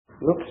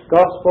Luke's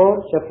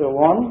Gospel, chapter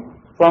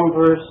 1, from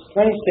verse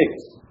 26.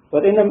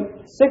 But in the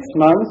 6th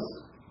month,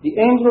 the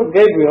angel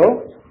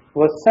Gabriel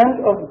was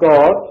sent of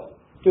God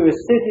to a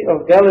city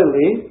of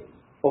Galilee,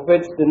 of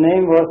which the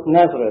name was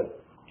Nazareth,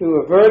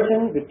 to a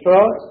virgin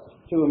betrothed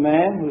to a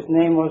man whose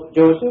name was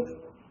Joseph,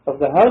 of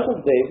the house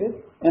of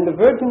David, and the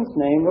virgin's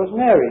name was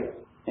Mary.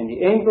 And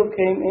the angel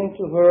came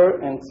into her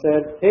and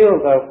said,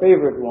 Hail, thou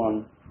favored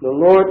one, the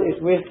Lord is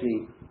with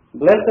thee.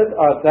 Blessed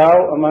art thou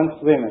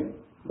amongst women.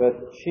 But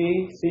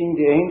she, seeing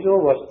the angel,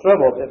 was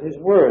troubled at his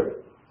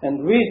word,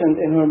 and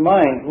reasoned in her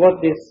mind what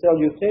this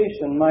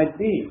salutation might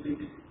be.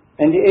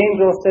 And the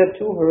angel said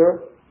to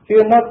her,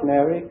 Fear not,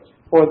 Mary,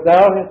 for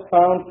thou hast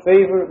found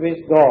favor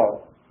with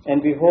God.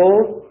 And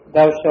behold,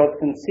 thou shalt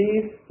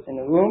conceive in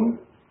a womb,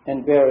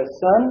 and bear a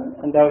son,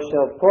 and thou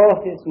shalt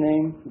call his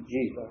name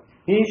Jesus.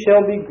 He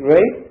shall be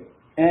great,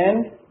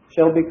 and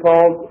shall be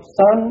called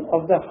Son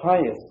of the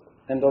Highest.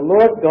 And the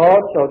Lord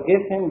God shall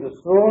give him the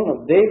throne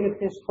of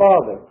David his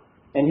father.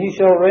 And he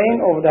shall reign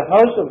over the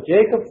house of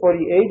Jacob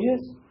 40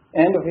 ages,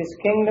 and of his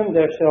kingdom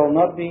there shall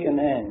not be an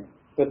end.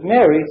 But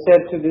Mary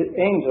said to the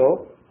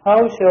angel,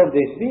 How shall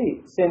this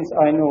be, since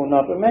I know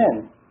not a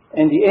man?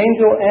 And the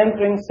angel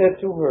answering said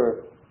to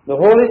her, The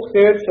Holy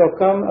Spirit shall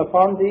come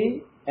upon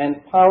thee,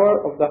 and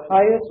power of the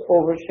highest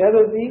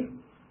overshadow thee.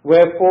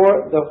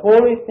 Wherefore the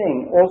holy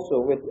thing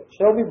also which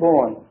shall be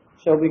born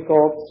shall be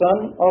called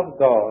Son of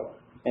God.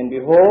 And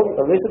behold,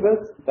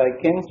 Elizabeth, thy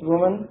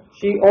kinswoman,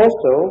 she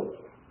also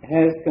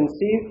has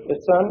conceived a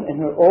son in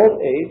her old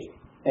age,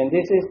 and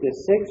this is the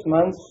 6th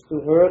month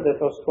to her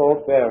that was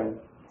called barren.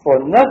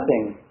 For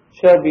nothing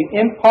shall be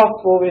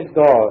impossible with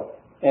God.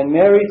 And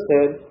Mary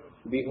said,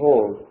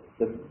 Behold,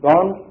 the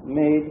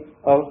bondmaid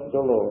of the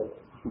Lord.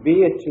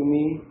 Be it to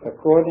me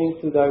according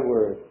to thy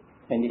word.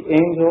 And the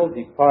angel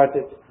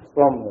departed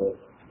from her.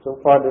 So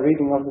far the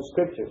reading of the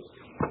Scriptures.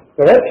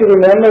 Perhaps you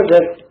remember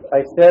that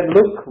I said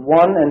Luke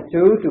 1 and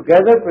 2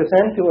 together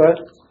present to us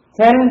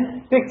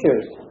 10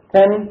 pictures,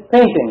 10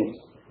 paintings.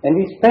 And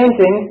these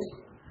paintings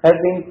have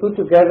been put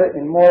together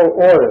in moral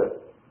order.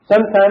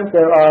 Sometimes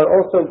there are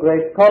also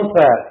great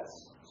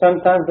contrasts.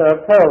 Sometimes there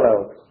are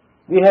parallels.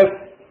 We have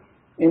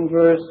in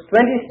verse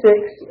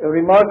 26 a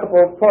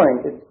remarkable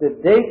point. It's the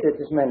date that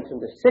is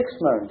mentioned, the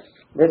 6th month.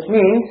 That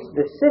means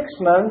the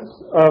 6th month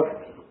of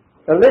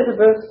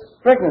Elizabeth's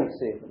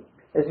pregnancy.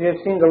 As we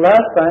have seen the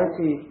last time,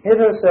 she hid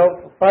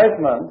herself for 5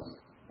 months.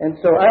 And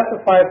so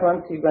after 5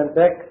 months she went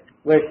back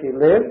where she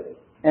lived.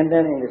 And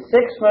then in the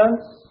 6th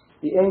month,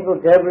 the angel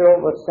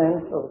Gabriel was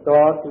sent of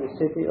God to the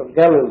city of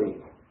Galilee.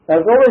 Now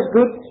it's always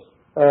good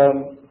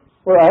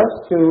for us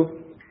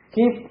to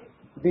keep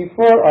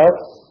before us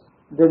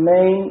the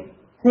main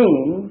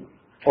theme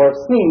or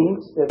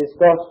themes that is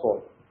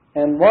gospel.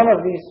 And one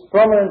of these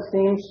prominent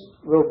themes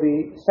will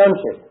be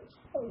sonship.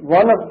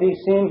 One of these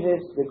themes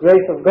is the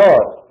grace of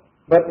God.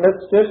 But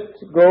let's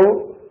just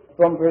go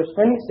from verse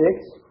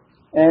 26,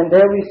 and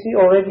there we see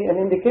already an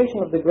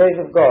indication of the grace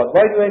of God.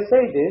 Why do I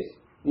say this?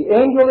 The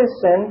angel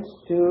is sent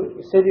to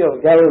the city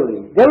of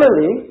Galilee.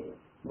 Galilee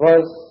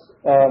was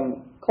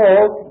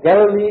called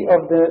Galilee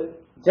of the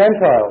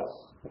Gentiles.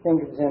 I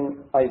think it's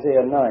in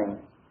Isaiah 9.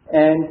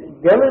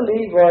 And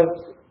Galilee was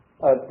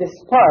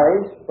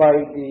despised by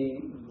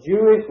the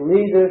Jewish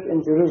leaders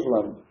in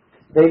Jerusalem.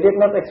 They did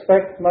not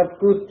expect much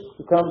good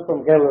to come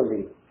from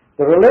Galilee.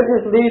 The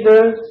religious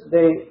leaders,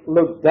 they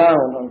looked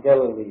down on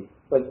Galilee.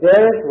 But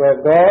there is where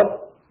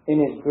God,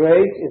 in His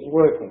grace, is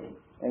working.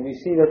 And we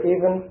see that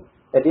even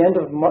at the end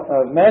of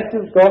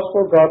Matthew's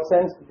Gospel,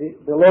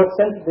 the Lord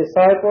sent the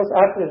disciples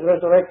after His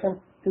resurrection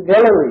to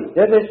Galilee.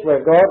 That is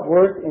where God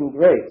worked in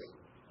grace.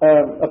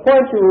 A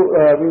point to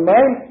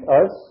remind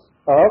us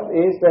of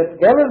is that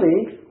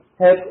Galilee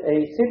had a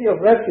city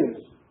of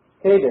refuge.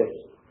 Kadesh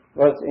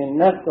was in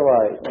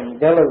Naphtali, in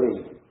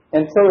Galilee.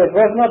 And so it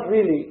was not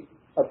really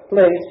a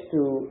place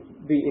to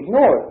be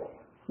ignored.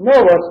 Nor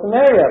was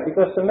Samaria,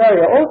 because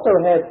Samaria also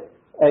had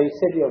a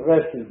city of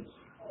refuge,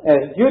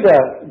 as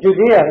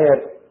Judea had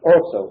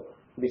also,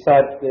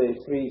 besides the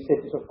 3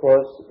 cities, of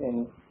course,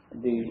 on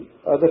the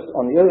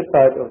other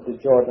side of the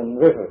Jordan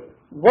River.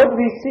 What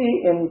we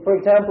see, for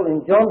example,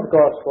 in John's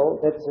Gospel,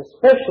 that's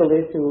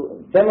especially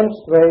to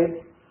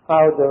demonstrate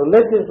how the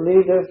religious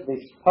leaders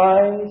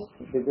despised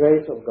the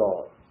grace of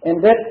God.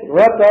 And that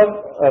rubbed off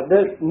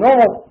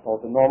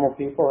the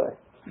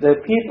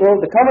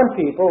common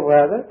people,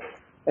 rather,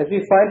 as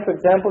we find, for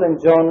example, in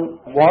John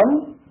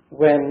 1,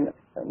 when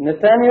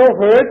Nathanael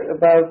heard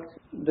about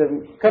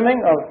the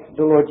coming of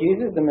the Lord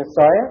Jesus, the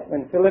Messiah,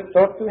 when Philip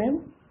talked to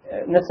him,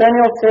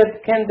 Nathanael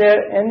said, Can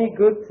there any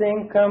good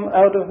thing come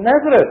out of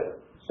Nazareth?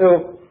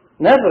 So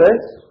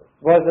Nazareth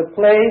was a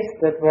place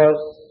that was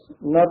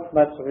not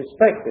much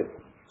respected.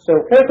 So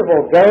first of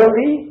all,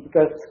 Galilee,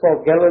 because it's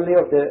called Galilee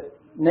of the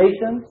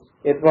nations,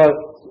 it was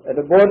at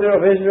the border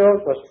of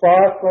Israel, it was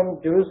far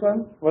from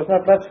Jerusalem, was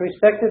not much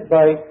respected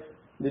by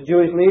the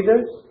Jewish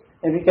leaders.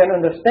 And we can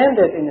understand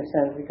that in a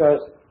sense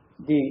because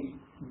the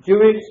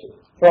Jewish,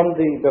 from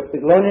the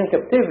Babylonian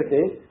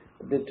captivity,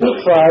 the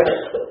 2 tribes,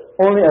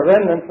 only a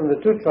remnant from the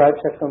 2 tribes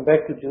have come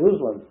back to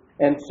Jerusalem.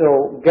 And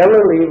so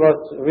Galilee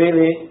was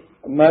really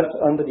much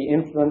under the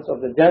influence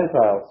of the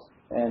Gentiles,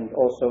 and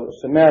also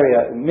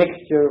Samaria, a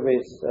mixture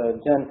with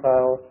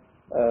Gentile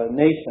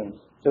nations.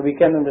 So we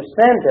can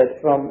understand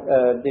that from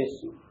this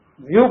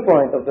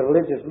viewpoint of the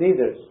religious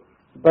leaders.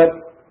 But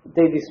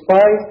they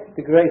despised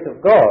the grace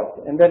of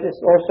God, and that is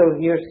also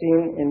here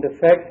seen in the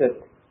fact that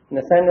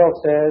Nathanael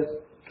says,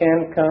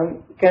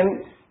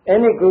 can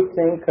any good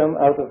thing come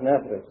out of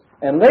Nazareth?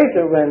 And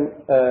later when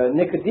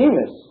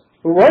Nicodemus,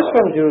 who was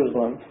from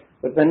Jerusalem,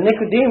 but when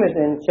Nicodemus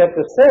in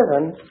chapter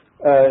 7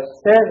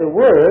 said a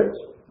word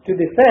to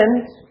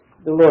defend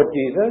the Lord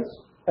Jesus,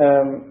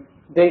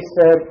 they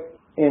said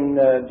in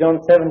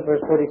John 7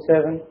 verse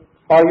 47,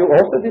 "Are you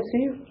also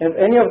deceived? Have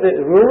any of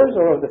the rulers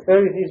or of the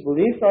Pharisees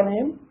believed on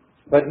him?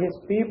 But this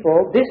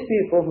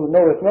people who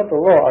knoweth not the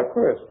law are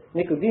cursed."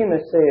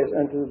 Nicodemus says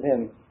unto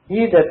him,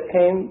 "He that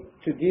came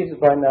to Jesus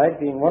by night,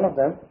 being one of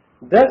them,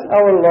 does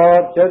our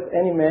law judge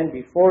any man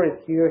before it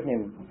hear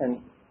him, and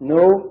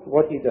know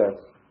what he does?"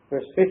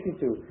 Verse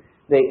 52,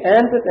 "They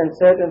answered and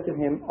said unto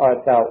him,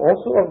 Art thou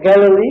also of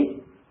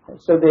Galilee?"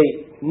 So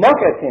they mock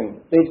at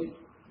him. They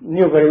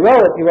knew very well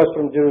that he was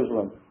from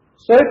Jerusalem.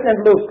 "Search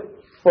and look,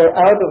 for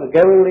out of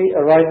Galilee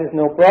arises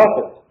no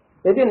prophet."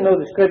 They didn't know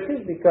the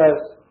scriptures because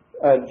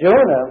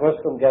Jonah was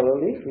from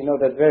Galilee. We know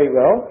that very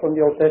well from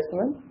the Old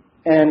Testament.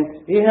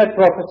 And he had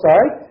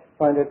prophesied,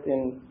 find it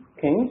in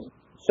Kings.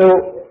 So,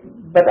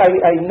 but I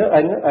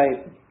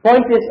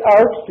point this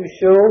out to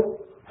show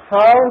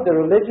how the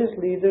religious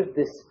leaders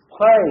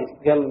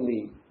despised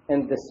Galilee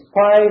and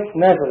despised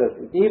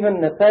Nazareth.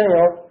 Even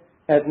Nathanael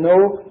had no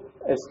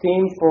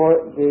esteem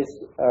for this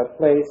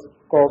place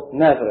called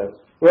Nazareth.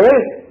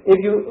 Whereas, if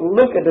you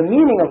look at the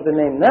meaning of the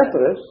name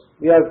Nazareth,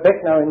 we are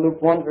back now in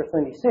Luke 1 verse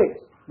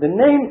 26. The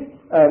name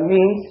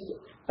means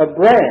a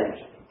branch.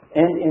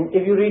 And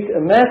if you read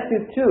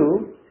Matthew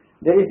 2,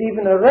 there is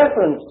even a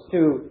reference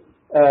to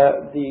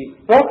the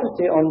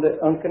prophecy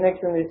on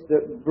connection with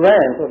the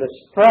branch or the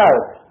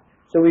sprout.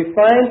 So we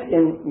find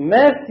in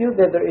Matthew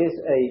that there is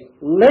a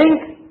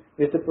link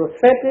with the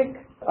prophetic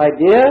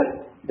idea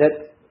that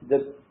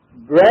the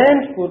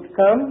branch would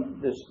come,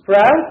 the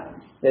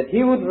sprout, that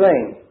he would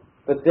reign.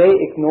 But they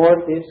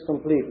ignored this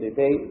completely.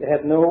 They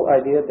had no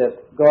idea that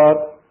God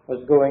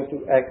was going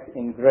to act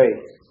in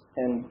grace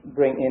and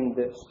bring in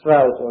the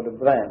sprout or the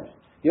branch.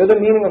 The other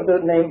meaning of the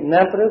name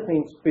Nazareth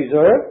means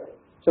preserved.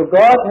 So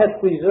God had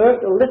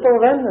preserved a little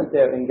remnant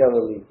there in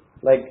Galilee.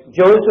 Like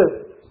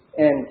Joseph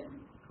and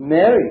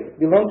Mary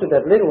belonged to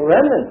that little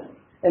remnant.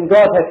 And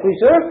God had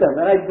preserved them.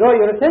 And I draw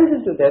your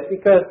attention to that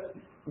because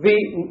we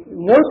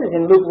notice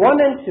in Luke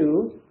 1 and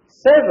 2,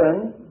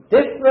 7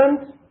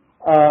 different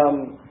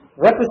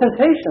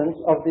representations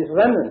of this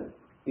remnant.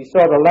 We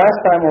saw the last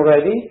time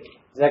already,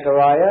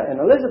 Zechariah and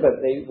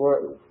Elizabeth. They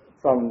were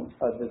from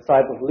the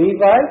tribe of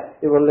Levi.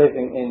 They were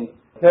living in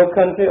the hill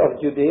country of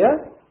Judea.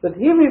 But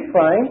here we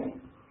find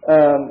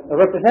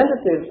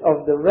representatives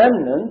of the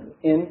remnant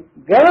in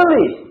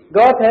Galilee.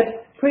 God had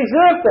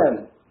preserved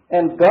them.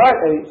 And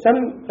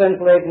some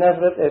translate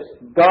Nazareth as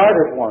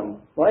guarded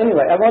one. Well,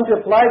 anyway, I want to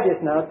apply this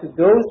now to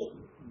those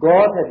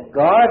God had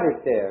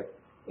guarded there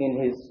in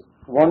His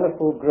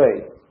wonderful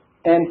grace.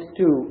 And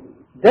to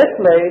that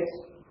place,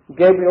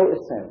 Gabriel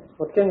is sent.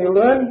 What can we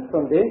learn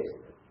from this?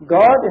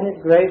 God in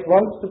His grace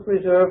wants to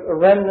preserve a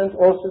remnant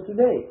also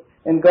today.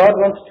 And God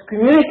wants to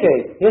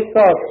communicate His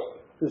thoughts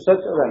to such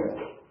a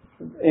remnant.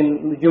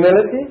 In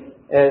humility,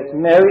 as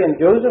Mary and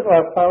Joseph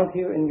are found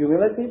here in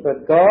humility,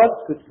 but God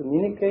could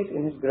communicate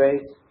in His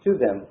grace to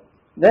them.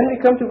 Then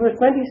we come to verse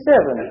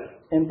 27,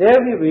 and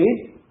there we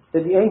read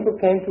that the angel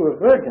came to a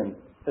virgin,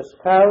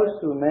 espoused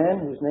to a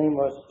man whose name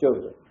was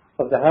Joseph,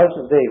 of the house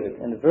of David,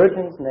 and the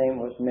virgin's name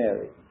was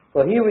Mary.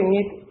 Well, here we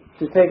need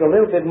to take a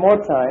little bit more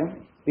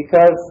time,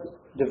 because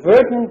the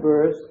virgin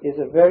birth is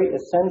a very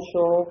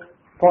essential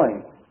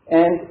point.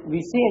 And we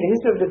see in the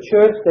history of the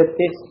church that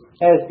this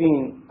has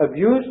been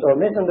abused or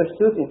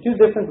misunderstood in two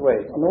different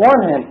ways. On the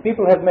one hand,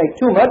 people have made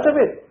too much of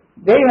it.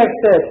 They have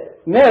said,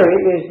 Mary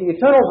is the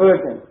eternal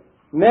virgin.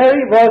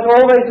 Mary was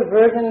always a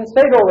virgin and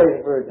stayed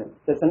always a virgin.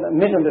 That's a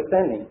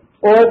misunderstanding.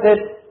 Or that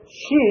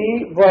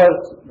she was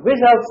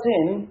without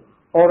sin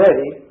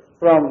already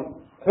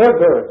from her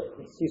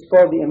birth. She's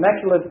called the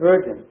Immaculate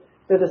Virgin.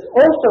 That is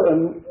also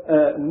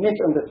a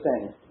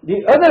misunderstanding.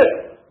 The other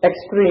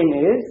extreme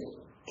is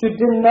to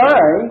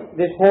deny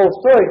this whole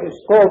story, to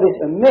call this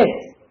a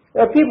myth.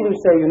 There are people who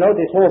say,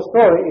 this whole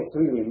story, it's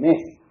really a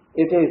myth.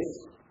 It is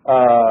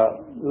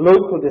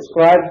Luke who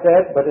describes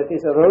that, but it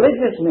is a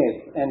religious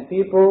myth. And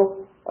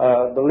people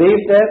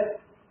believe that,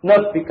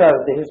 not because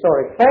the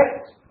historic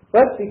facts,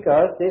 but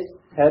because this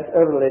had a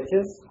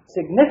religious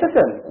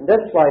significance. And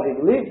that's why they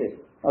believed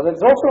it. Now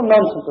that's also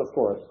nonsense, of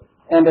course.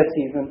 And that's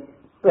even,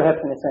 perhaps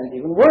in a sense,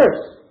 even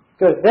worse.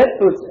 Because that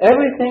puts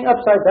everything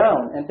upside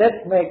down. And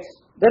that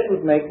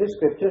would make the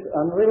scriptures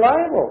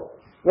unreliable.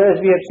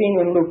 Whereas we have seen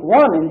in Luke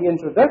 1, in the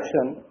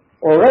introduction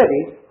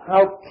already,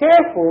 how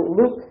careful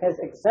Luke has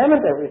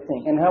examined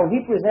everything and how he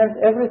presents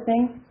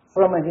everything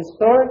from a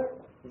historic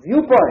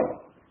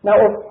viewpoint. Now,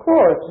 of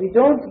course, we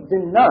don't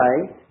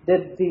deny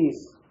that these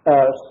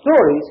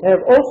stories have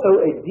also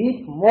a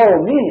deep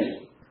moral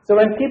meaning. So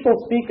when people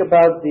speak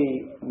about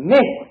the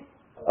myth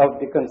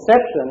of the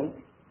conception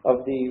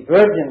of the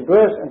virgin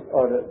birth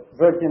or the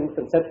virgin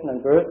conception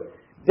and birth,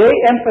 they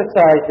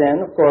emphasize then,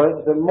 of course,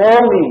 the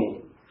moral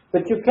meaning.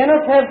 But you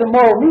cannot have the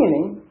moral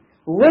meaning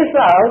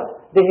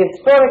without the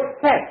historic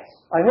facts.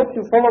 I hope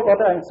you follow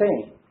what I'm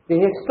saying. The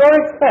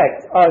historic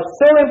facts are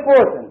so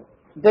important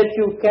that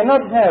you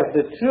cannot have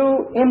the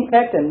true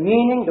impact and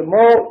meaning, the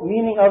moral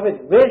meaning of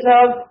it,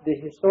 without the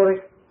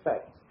historic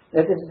facts.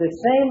 That is the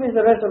same with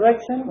the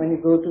resurrection. When you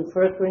go to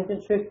 1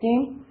 Corinthians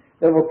 15,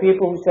 there were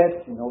people who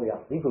said,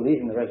 we believe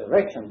in the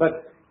resurrection,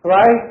 but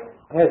Christ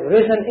has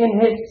risen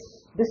in his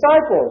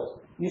disciples.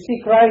 You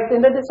see Christ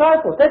in the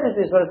disciples. That is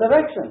his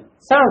resurrection.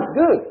 Sounds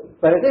good,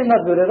 but it is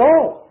not good at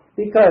all,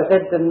 because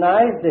that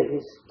denies the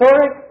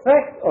historic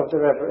fact of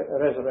the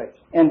resurrection.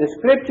 And the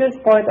scriptures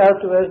point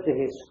out to us the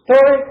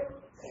historic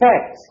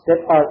facts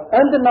that are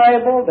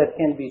undeniable, that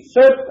can be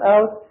searched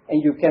out,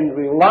 and you can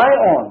rely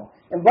on.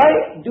 And why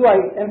do I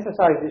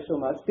emphasize this so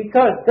much?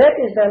 Because that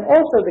is then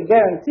also the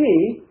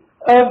guarantee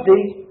of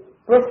the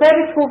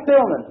prophetic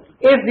fulfillment.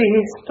 If the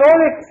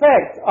historic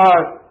facts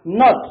are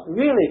not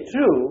really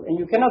true, and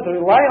you cannot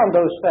rely on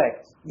those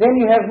facts, then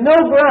you have no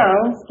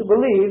grounds to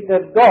believe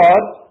that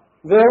God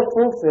will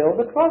fulfill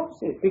the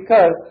prophecies.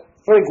 Because,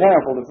 for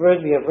example, the verse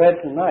we have read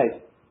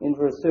tonight, in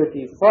verse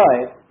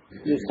 35,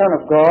 the Son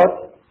of God,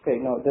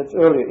 that's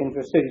earlier, in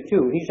verse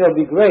 32, he shall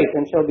be great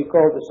and shall be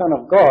called the Son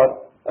of God,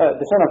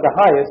 the Son of the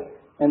Highest,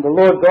 and the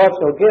Lord God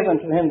shall give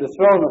unto him the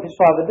throne of his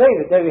father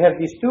David. There we have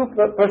these two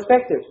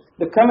perspectives.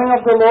 The coming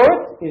of the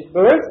Lord, his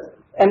birth,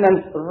 and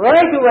then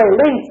right away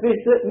linked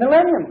with the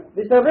millennium,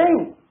 with the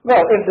reign.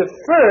 Well, if the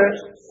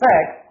first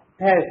fact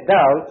has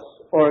doubts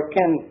or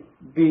can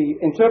be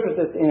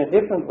interpreted in a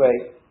different way,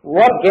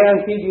 what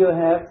guarantee do you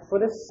have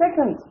for the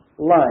second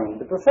line,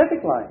 the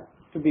prophetic line,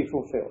 to be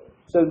fulfilled?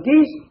 So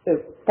these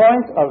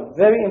points are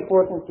very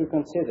important to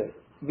consider.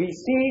 We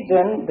see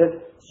then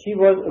that she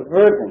was a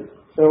virgin.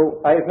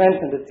 So I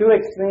mentioned the two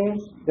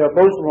extremes, they're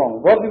both wrong.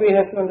 What do we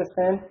have to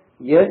understand?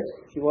 Yes,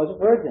 she was a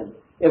virgin.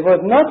 It was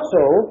not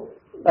so,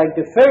 like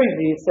the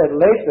Pharisees said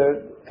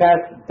later,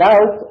 cast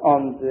doubt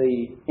on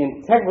the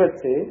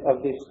integrity of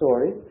this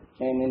story.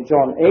 And in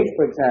John 8,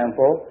 for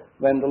example,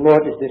 when the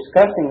Lord is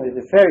discussing with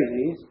the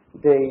Pharisees,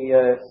 they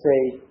say,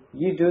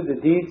 "You do the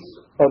deeds,"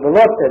 or the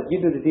Lord said,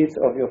 "You do the deeds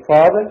of your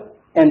father."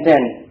 And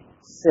then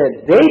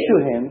said they to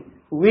him,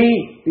 "We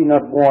be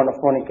not born of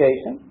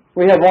fornication.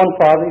 We have one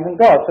Father, even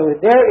God." So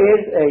there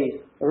is a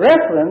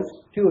reference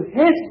to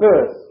his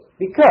birth.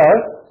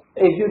 Because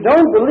if you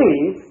don't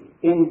believe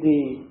in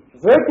the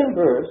virgin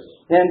birth,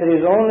 then there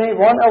is only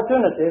one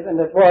alternative, and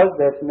that was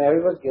that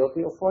Mary was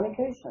guilty of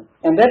fornication.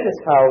 And that is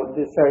how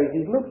the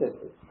Pharisees looked at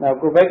it. Now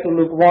go back to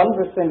Luke 1,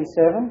 verse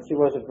 27. She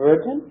was a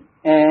virgin.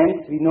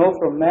 And we know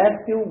from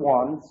Matthew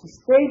 1, she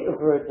stayed a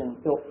virgin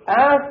till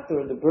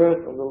after the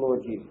birth of the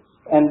Lord Jesus.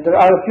 And there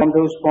are a few of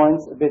those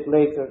points a bit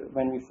later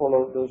when we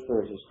follow those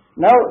verses.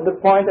 Now the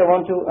point I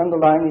want to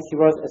underline is she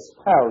was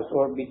espoused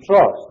or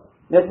betrothed.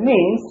 That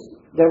means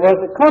there was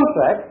a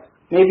contract.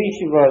 Maybe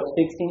she was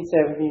 16,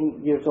 17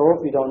 years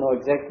old, we don't know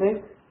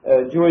exactly.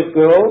 A Jewish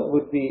girl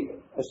would be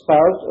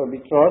espoused or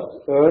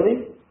betrothed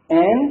early,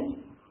 and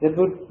that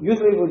would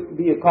usually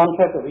be a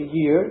contract of a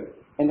year,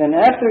 and then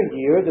after a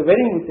year the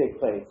wedding would take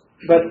place.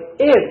 But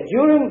if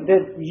during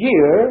that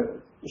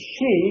year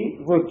she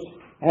would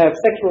have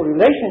sexual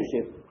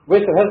relationship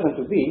with her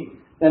husband-to-be,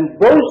 then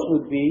both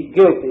would be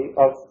guilty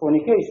of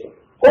fornication.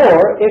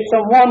 Or if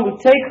someone would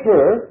take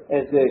her,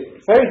 as the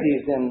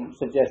Pharisees then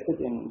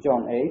suggested in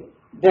John 8,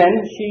 then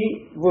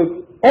she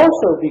would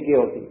also be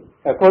guilty.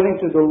 According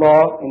to the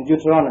law in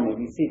Deuteronomy,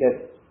 we see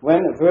that when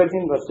a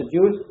virgin was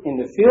seduced in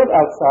the field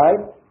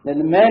outside, then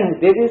the man who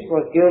did this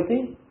was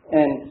guilty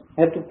and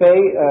had to pay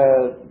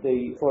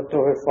to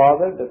her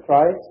father the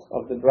price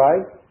of the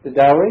bride, the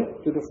dowry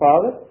to the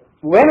father.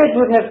 When it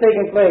would have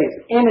taken place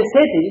in a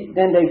city,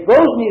 then they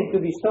both needed to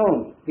be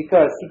stoned,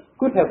 because she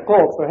could have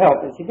called for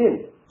help and she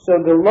didn't. So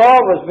the law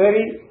was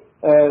very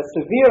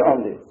severe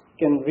on this. You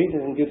can read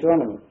it in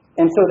Deuteronomy.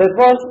 And so that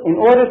was in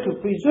order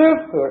to preserve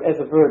her as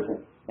a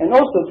virgin, and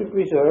also to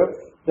preserve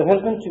the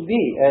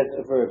husband-to-be as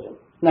a virgin.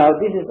 Now,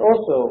 this is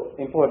also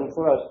important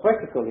for us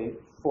practically,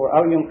 for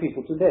our young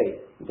people today,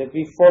 that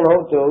we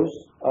follow those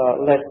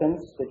lessons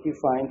that you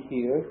find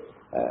here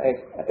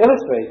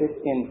illustrated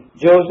in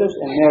Joseph's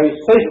and Mary's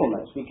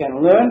faithfulness. We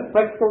can learn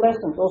practical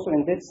lessons also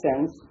in this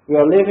sense. We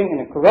are living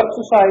in a corrupt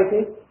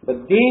society,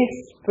 but these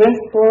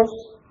principles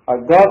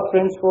are God's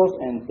principles,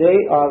 and they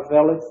are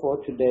valid for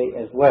today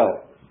as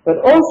well. But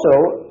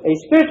also, a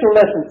spiritual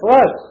lesson for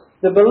us.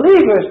 The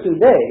believers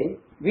today,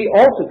 we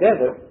all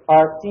together,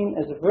 are seen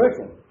as a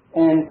virgin.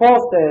 And Paul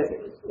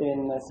says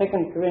in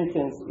 2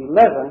 Corinthians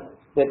 11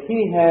 that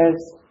he has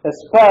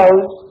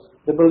espoused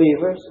the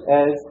believers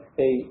as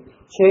a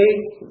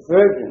chaste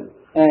virgin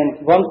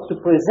and wants to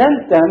present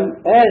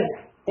them as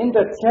in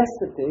their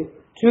chastity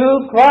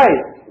to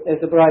Christ as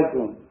the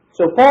bridegroom.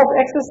 So Paul's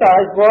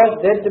exercise was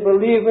that the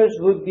believers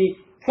would be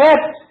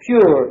kept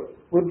pure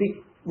would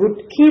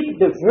keep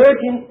the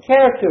virgin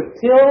character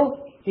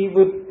till he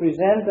would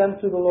present them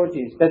to the Lord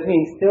Jesus. That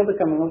means till the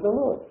coming of the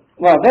Lord.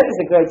 Well, that is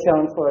a great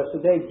challenge for us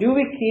today. Do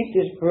we keep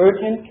this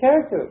virgin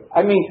character?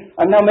 I mean,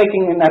 I'm now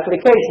making an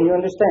application, you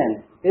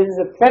understand. This is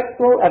a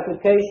practical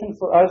application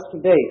for us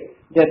today,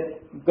 that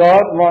the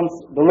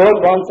Lord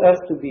wants us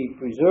to be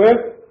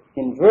preserved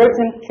in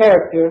virgin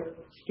character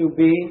to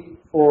be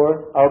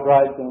for our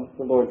bridegroom,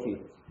 the Lord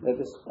Jesus. That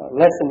is a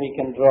lesson we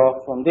can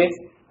draw from this,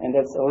 and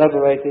that's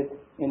elaborated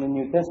in the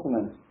New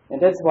Testament.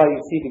 And that's why you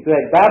see the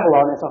great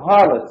Babylon as a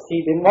harlot.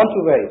 She didn't want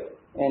to wait,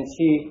 and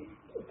she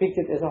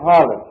pictured as a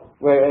harlot.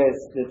 Whereas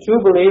the true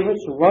believers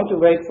who want to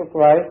wait for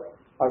Christ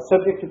are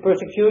subject to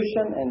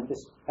persecution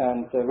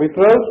and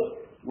reproach,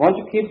 want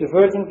to keep the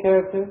virgin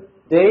character,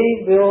 they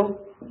will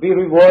be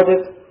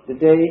rewarded the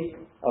day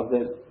of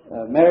the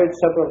marriage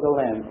supper of the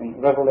Lamb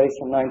in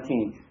Revelation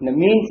 19. In the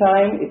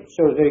meantime, it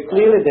shows very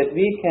clearly that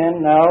we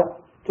can now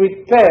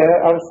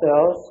prepare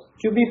ourselves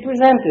to be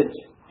presented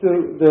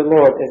to the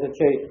Lord as a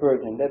chaste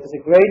virgin. That is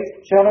a great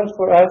challenge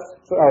for us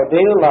for our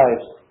daily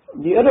lives.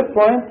 The other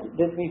point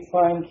that we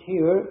find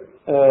here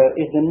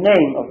is the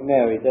name of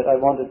Mary that I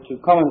wanted to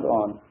comment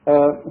on.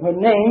 Her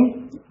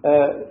name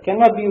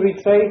cannot be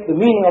retraced, the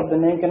meaning of the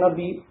name cannot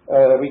be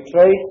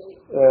retraced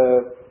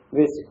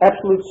with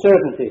absolute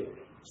certainty.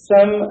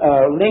 Some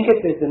link it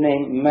with the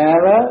name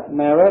Mara.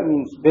 Mara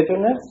means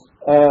bitterness,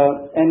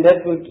 and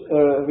that would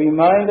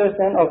remind us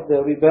then of the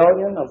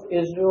rebellion of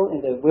Israel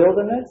in the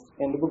wilderness,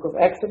 in the book of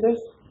Exodus.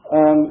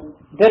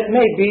 That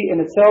may be in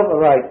itself a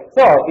right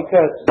thought,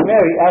 because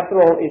Mary, after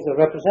all, is a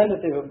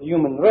representative of the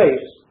human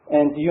race,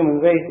 and the human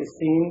race is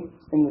seen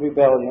in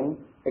rebellion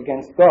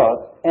against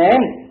God.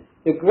 And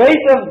the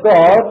grace of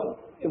God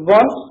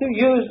wants to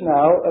use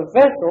now a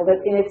vessel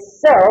that in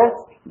itself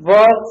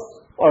was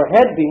or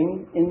had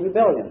been in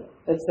rebellion.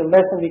 That's the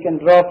lesson we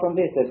can draw from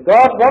this, that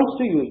God wants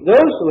to use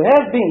those who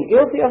have been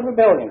guilty of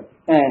rebellion.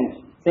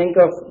 And think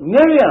of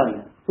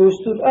Miriam, who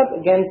stood up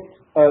against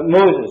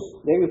Moses.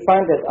 There you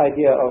find that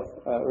idea of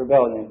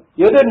rebellion.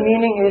 The other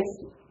meaning is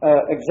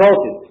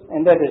exalted,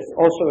 and that is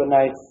also a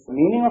nice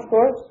meaning, of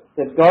course,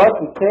 that God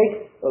would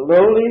take a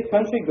lowly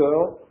country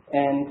girl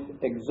and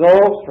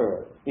exalt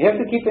her. You have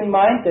to keep in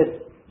mind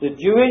that the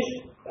Jewish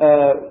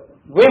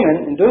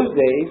women in those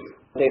days,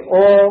 they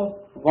all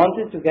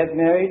wanted to get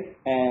married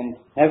and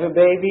have a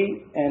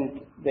baby, and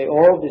they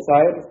all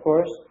desired, of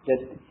course, that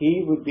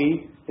he would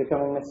be the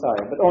coming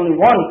Messiah. But only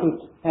one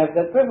could have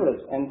that privilege,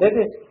 and that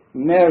is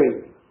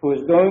Mary, who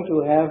is going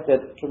to have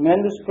that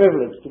tremendous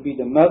privilege to be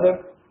the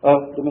mother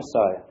of the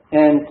Messiah.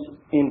 And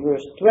in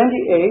verse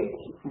 28,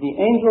 the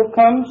angel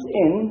comes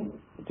in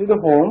to the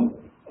home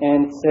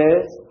and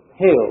says,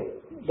 "Hail."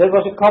 That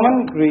was a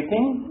common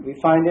greeting. We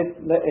find it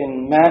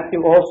in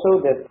Matthew also,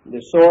 that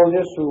the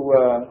soldiers who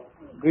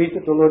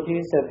greeted the Lord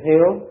Jesus said,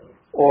 "Hail,"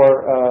 or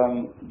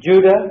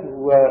Judas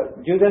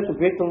who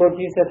greeted the Lord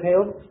Jesus said,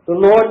 "Hail." The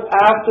Lord,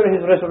 after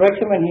his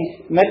resurrection, when he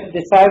met the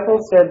disciples,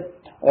 said,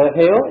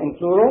 "Hail," in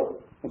plural.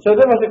 And so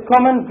there was a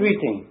common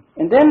greeting.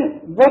 And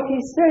then what he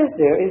says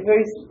there is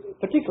very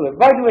particular.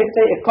 Why do I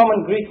say a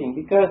common greeting?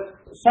 Because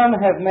some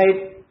have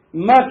made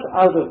much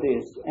out of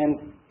this and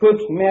put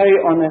Mary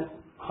on a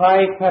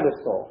high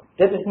pedestal.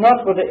 That is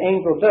not what the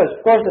angel does.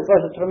 Of course, it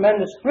was a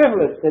tremendous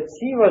privilege that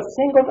she was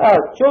singled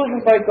out, chosen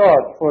by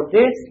God for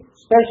this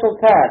special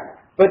task.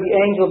 But the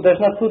angel does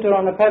not put her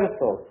on a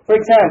pedestal. For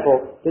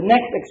example, the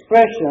next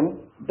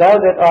expression, "Thou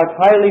that art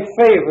highly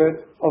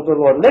favored of the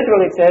Lord,"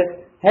 literally it says,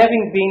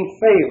 "having been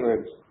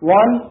favored,"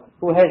 one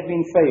who has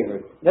been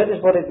favored. That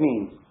is what it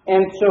means.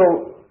 And so,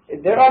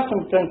 there are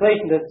some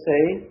translations that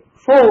say,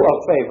 "full of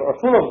favor," or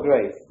 "full of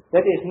grace."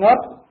 That is not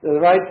the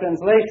right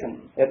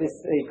translation. That is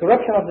a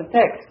corruption of the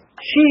text.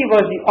 She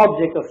was the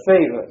object of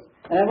favor.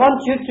 And I want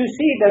you to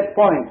see that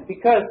point,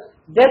 because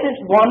that is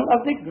one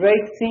of the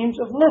great themes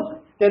of Luke,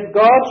 that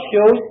God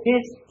shows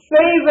His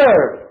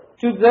favor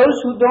to those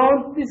who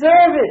don't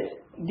deserve it.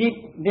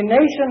 The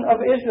nation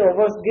of Israel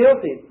was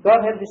guilty.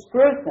 God had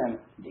dispersed them.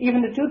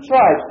 Even the two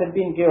tribes had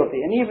been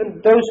guilty. And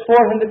even those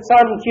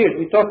 400,000 years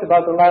we talked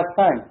about the last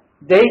time,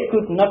 they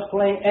could not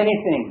claim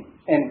anything.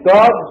 And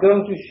God's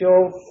going to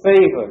show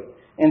favor.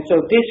 And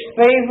so this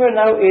favor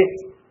now is,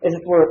 as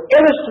it were,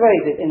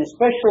 illustrated in a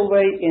special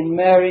way in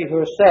Mary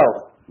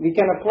herself. We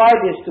can apply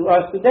this to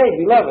us today,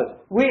 beloved.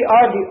 We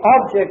are the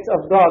objects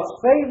of God's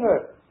favor.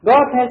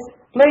 God has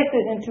placed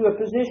us into a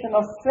position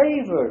of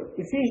favor.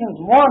 Ephesians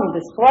 1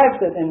 describes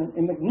that in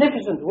a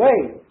magnificent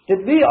way.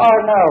 That we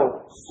are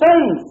now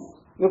sons.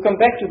 We'll come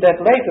back to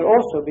that later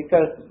also,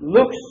 because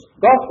Luke's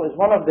gospel is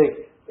one of the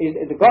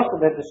gospel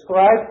that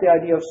describes the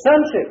idea of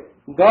sonship.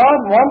 God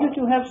wanted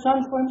to have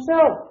sons for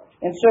Himself.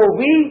 And so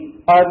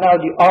we are now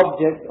the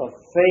object of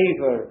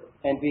favor,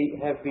 and we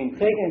have been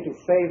taken into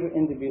favor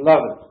in the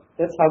beloved.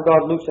 That's how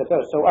God looks at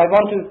us. So I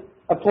want to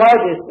apply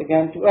this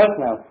again to us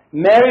now.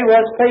 Mary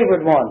was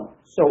favored one.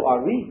 So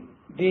are we.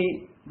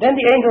 Then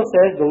the angel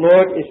says, "The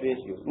Lord is with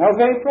you." Now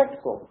very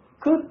practical.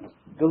 Could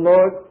the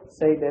Lord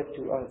say that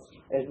to us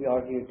as we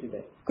are here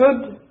today?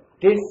 Could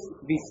this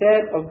be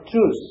said of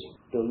truth?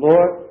 The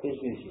Lord is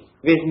with you.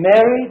 With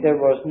Mary, there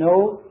was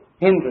no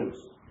hindrance.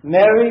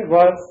 Mary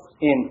was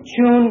in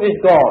tune with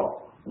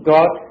God.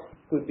 God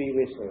could be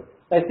with her.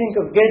 I think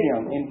of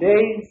Gideon. In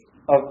days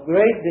of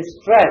great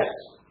distress,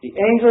 the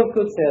angel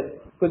could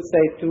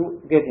say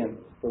to Gideon,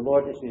 the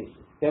Lord is with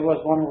you. There was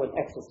one who was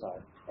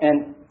exercised.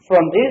 And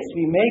from this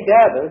we may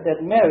gather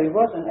that Mary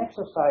was an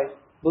exercised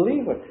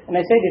believer. And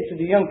I say this to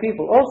the young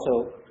people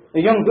also. A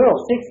young girl,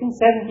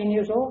 16, 17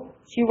 years old,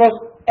 she was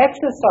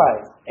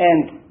exercised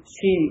and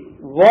she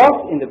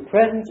walked in the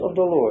presence of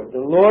the Lord.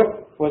 The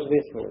Lord was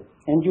with her.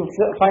 And you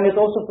find it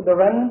also for the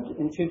remnant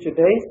in future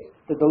days,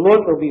 that the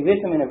Lord will be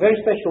with them in a very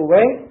special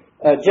way.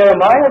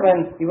 Jeremiah,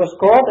 when he was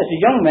called as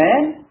a young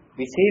man,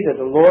 we see that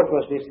the Lord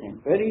was with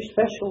him. Very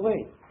special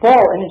way.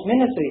 Paul, in his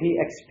ministry, he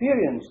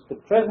experienced the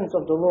presence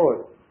of the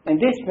Lord. And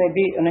this may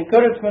be an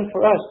encouragement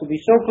for us to be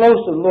so close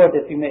to the Lord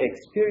that we may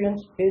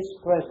experience His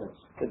presence,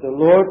 that the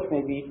Lord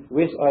may be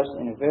with us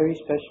in a very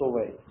special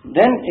way.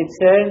 Then it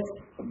says,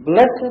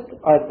 blessed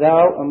art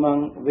thou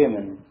among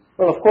women.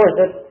 Well, of course,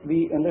 that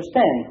we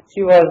understand.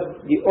 She was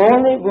the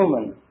only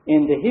woman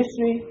in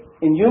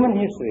human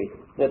history,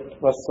 that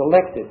was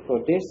selected for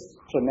this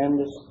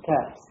tremendous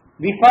task.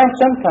 We find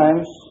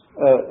sometimes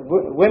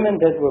women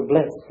that were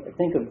blessed. I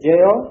think of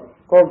Jael,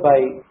 called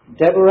by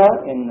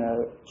Deborah in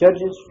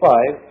Judges 5,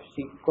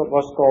 she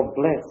was called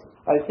blessed.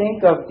 I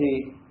think of the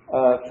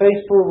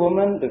faithful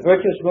woman, the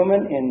virtuous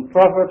woman in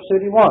Proverbs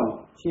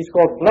 31. She's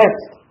called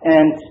blessed.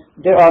 And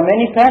there are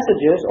many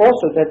passages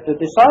also that the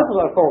disciples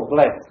are called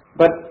blessed.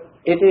 But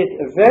it is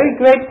a very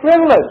great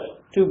privilege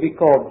to be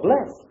called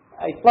blessed.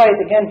 I apply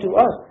it again to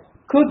us.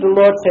 Could the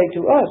Lord say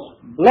to us,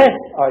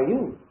 blessed are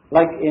you?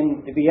 Like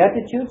in the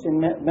Beatitudes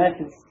in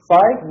Matthew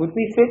 5, would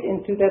we fit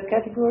into that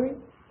category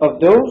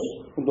of those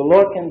whom the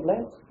Lord can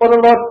bless? Or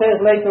the Lord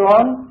says later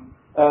on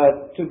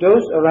to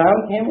those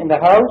around Him in the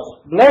house,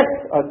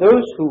 blessed are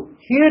those who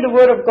hear the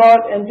word of God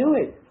and do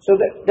it. So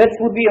that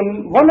would be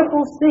a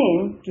wonderful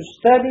theme to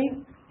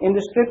study in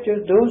the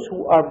Scriptures, those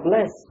who are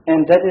blessed.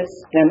 And that is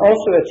then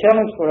also a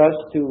challenge for us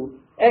to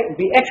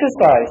be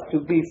exercised, to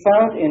be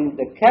found in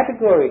the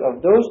category of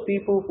those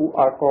people who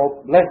are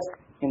called blessed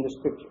in the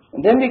Scriptures.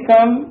 And then we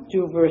come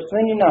to verse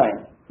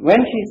 29.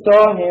 When she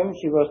saw him,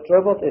 she was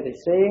troubled at his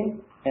saying,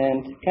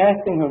 and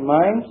casting her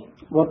mind,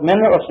 what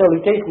manner of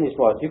salutation this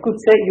was. You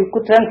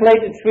could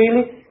translate it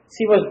freely.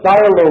 She was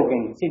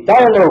dialoguing. She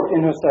dialogued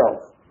in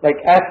herself,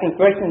 like asking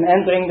questions and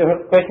answering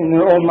the question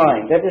in her own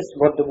mind. That is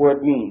what the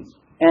word means.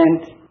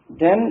 And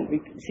then we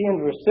see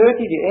in verse 30,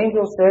 the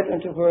angel said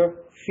unto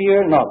her,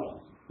 fear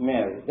not,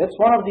 Mary. That's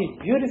one of these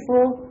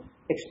beautiful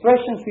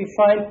expressions we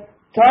find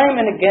time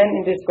and again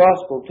in this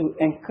gospel to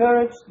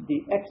encourage the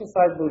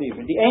exercised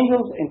believer. The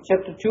angels in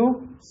chapter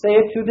 2 say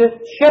it to the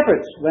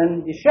shepherds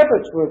when the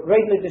shepherds were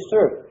greatly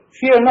disturbed.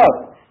 Fear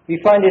not.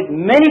 We find it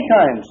many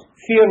times,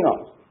 fear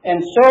not. And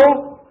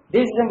so,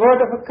 this is a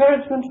word of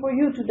encouragement for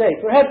you today.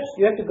 Perhaps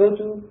you have to go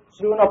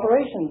through an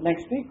operation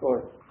next week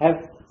or have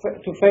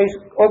to face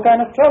all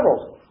kind of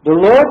troubles. The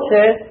Lord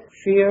said,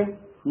 fear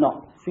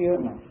not.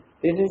 Fear not.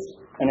 This is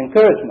an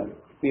encouragement.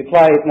 We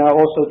apply it now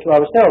also to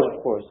ourselves,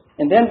 of course.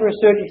 And then verse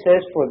 30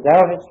 says, for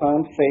thou hast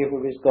found favor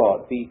with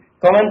God. We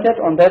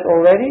commented on that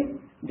already,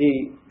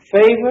 the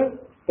favor.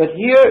 But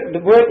here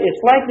the word is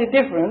slightly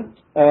different.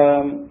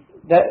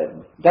 That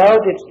thou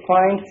didst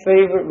find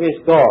favor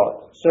with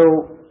God.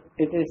 So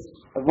it is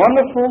a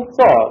wonderful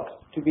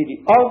thought to be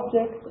the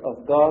object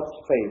of God's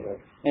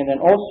favor. And then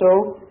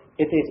also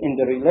it is in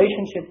the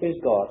relationship with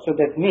God. So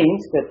that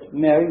means that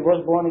Mary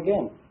was born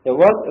again. There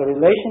was a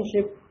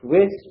relationship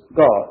with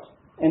God.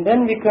 And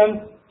then we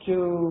come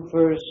to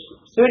verse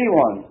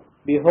 31.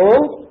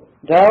 Behold,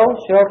 thou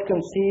shalt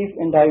conceive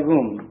in thy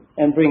womb,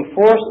 and bring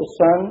forth a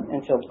son,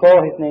 and shalt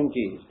call his name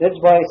Jesus. That's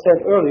why I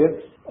said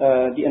earlier,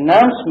 the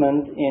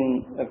announcement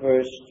in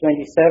verse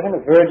 27,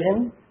 a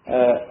virgin,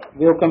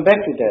 we'll come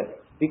back to that.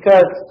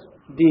 Because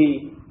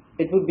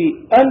it would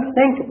be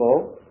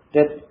unthinkable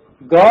that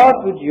God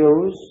would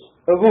use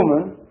a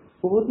woman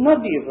who would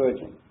not be a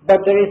virgin. But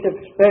there is a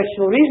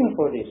special reason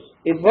for this.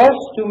 It was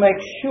to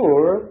make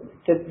sure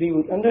that we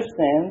would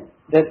understand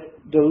that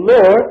the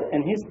Lord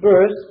and His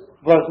birth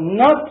was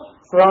not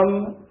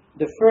from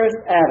the first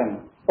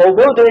Adam.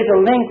 Although there is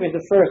a link with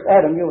the first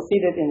Adam, you'll see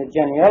that in the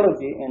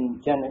genealogy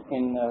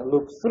in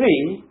Luke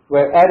 3,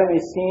 where Adam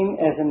is seen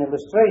as an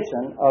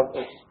illustration of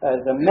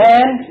as a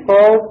man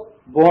called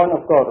born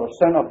of God or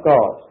son of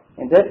God.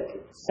 In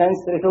that sense,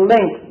 there is a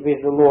link with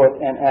the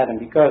Lord and Adam,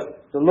 because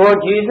the Lord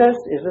Jesus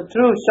is a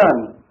true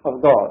Son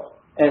of God,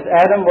 as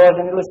Adam was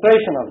an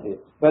illustration of this.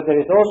 But there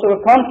is also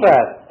a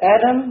contrast.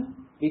 Adam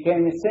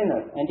became a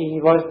sinner, and he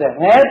was the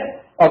head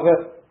of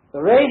a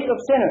race of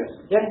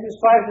sinners. Genesis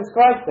 5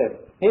 describes that.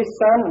 His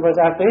son was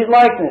after his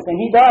likeness, and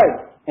he died,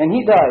 and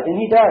he died, and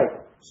he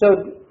died. So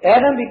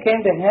Adam became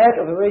the head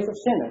of a race of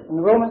sinners,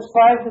 and Romans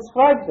 5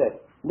 describes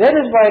that. That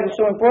is why it is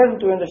so important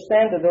to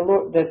understand that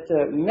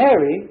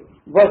Mary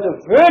was a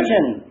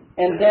virgin,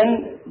 and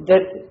then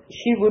that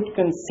she would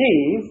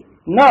conceive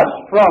not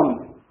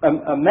from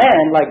a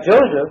man like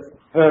Joseph,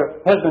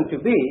 her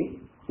husband-to-be.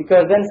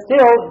 because then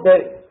still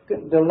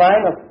the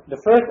line of the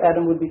first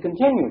Adam would be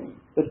continued.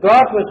 But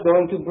God was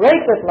going to break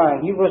that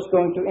line. He was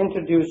going to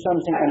introduce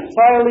something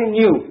entirely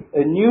new,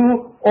 a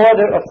new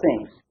order of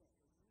things.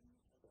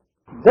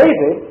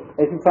 David,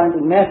 as you find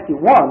in Matthew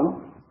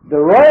 1, the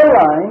royal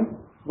line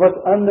was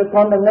under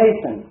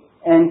condemnation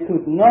and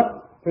could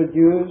not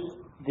produce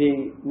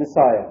the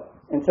Messiah.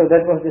 And so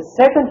that was the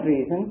second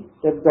reason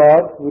that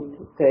God would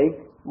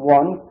take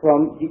one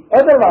from the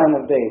other line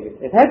of David.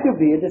 It had to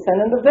be a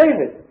descendant of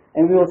David.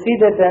 And we will see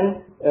that then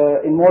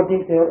in more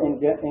detail in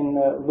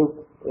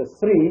Luke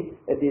 3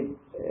 at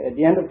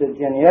the end of the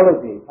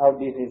genealogy, how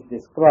this is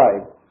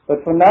described.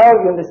 But for now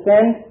you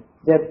understand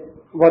that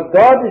what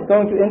God is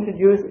going to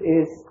introduce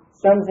is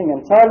something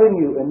entirely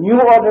new, a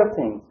new order of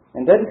things.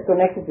 And that is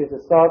connected with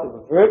the thought of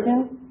a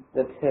virgin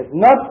that has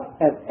not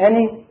had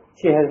any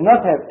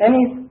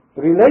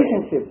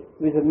relationship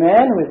with a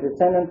man who is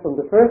descendant from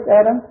the first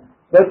Adam,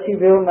 but she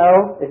will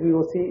now, as we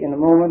will see in a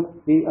moment,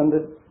 be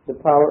under the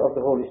power of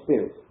the Holy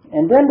Spirit.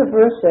 And then the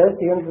verse says,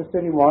 here in verse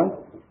 31,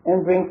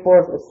 and bring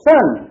forth a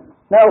son.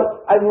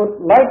 Now, I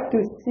would like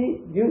to see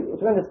you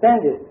to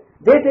understand this.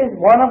 This is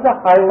one of the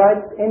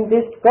highlights in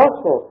this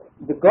gospel.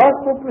 The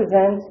gospel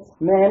presents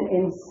man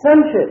in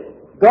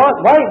sonship. God,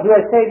 why do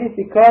I say this?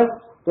 Because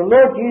the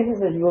Lord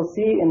Jesus, as you will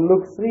see in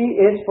Luke 3,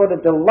 is for the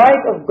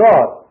delight of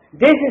God.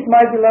 This is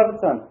my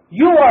beloved Son.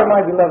 You are my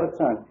beloved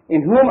Son,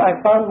 in whom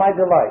I found my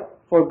delight.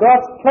 For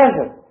God's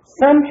pleasure.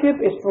 Sonship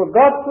is for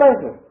God's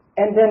pleasure.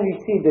 And then we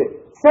see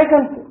the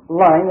second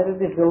line, and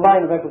it is the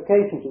line of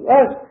application to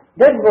us.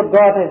 That's what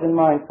God has in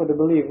mind for the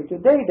believer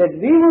today, that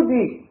we will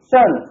be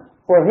sons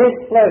for His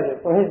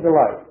pleasure, for His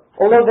delight.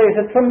 Although there is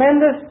a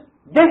tremendous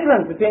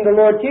difference between the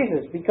Lord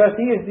Jesus, because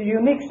He is the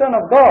unique Son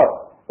of God,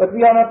 but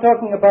we are not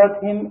talking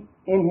about Him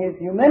in His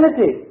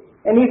humanity.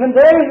 And even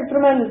there is a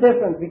tremendous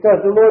difference,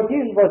 because the Lord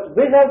Jesus was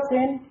without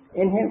sin,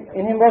 in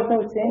him was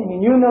no sin, He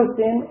knew no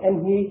sin,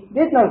 and He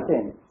did no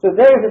sin. So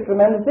there is a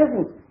tremendous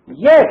difference.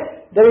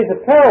 Yet, there is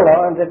a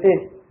parallel, and that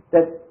is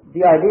that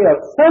the idea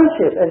of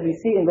sonship, as we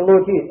see in the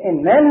Lord Jesus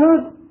in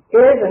manhood,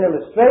 is an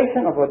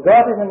illustration of what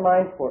God has in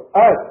mind for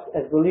us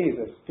as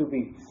believers, to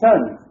be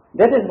sons.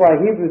 That is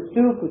why Hebrews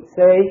 2 could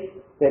say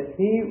that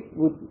He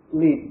would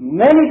lead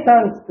many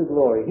sons to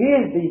glory. He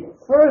is the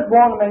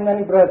firstborn among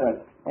many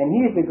brethren, and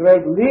He is the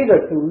great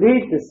leader to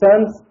lead the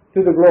sons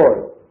to the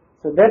glory.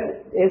 So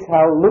that is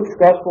how Luke's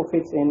gospel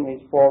fits in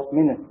his false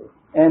ministry.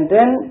 And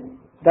then,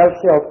 thou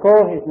shalt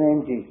call His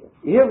name Jesus.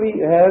 Here we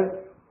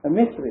have a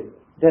mystery,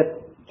 that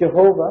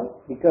Jehovah,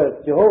 because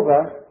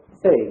Jehovah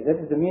saves,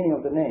 that is the meaning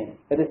of the name,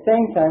 at the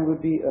same time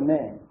would be a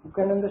man. You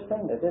can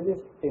understand that. That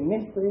is a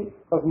mystery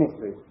of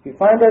mysteries. We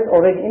find that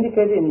already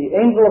indicated in the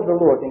angel of the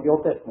Lord in the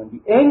Old Testament.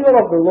 The angel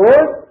of the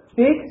Lord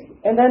speaks,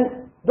 and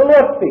then the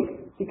Lord speaks,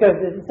 because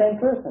it's the same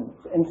person.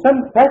 In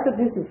some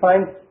passages we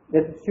find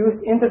that it's used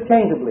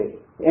interchangeably.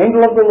 The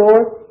angel of the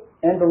Lord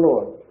and the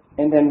Lord.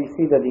 And then we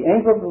see that the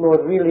angel of the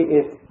Lord really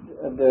is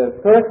the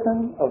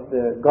person of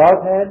the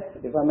Godhead,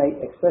 if I may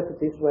express it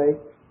this way,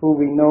 who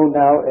we know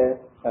now as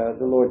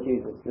the Lord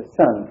Jesus, the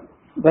Son.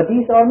 But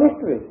these are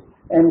mysteries.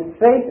 And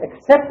faith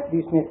accepts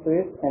these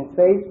mysteries, and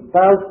faith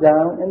bows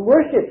down and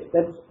worships.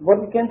 That's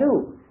what we can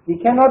do. We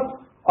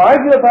cannot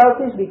argue about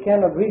this, we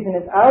cannot reason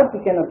it out,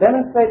 we cannot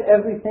demonstrate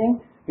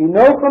everything. We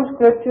know from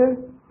Scripture,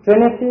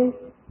 Trinity,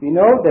 we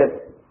know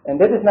that, and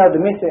that is now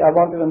the mystery I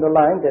want to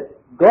underline, that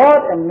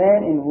God and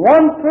man in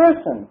one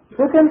person.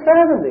 Who can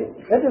fathom this?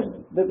 That is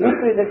the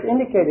mystery that's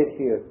indicated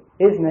here.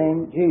 His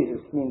name,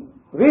 Jesus, means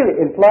really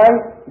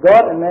implies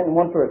God and man in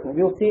one person.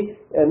 We'll see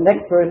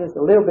next verses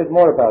a little bit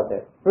more about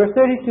that. Verse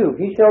 32,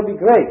 He shall be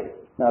great.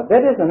 Now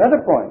that is another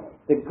point.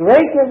 The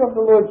greatness of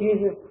the Lord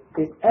Jesus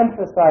is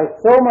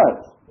emphasized so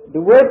much.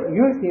 The word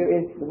used here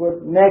is the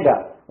word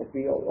mega, as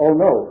we all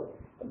know.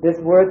 This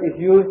word is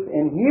used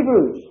in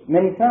Hebrews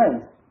many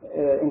times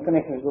in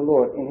connection with the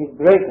Lord, in His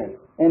greatness.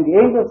 And the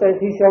angel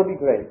says He shall be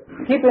great.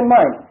 Keep in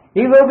mind,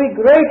 He will be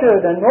greater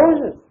than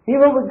Moses. He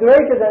will be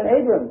greater than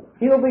Abram.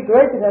 He will be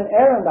greater than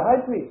Aaron, the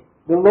high priest.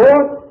 The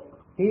Lord,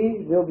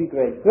 He will be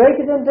great.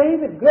 Greater than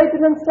David, greater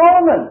than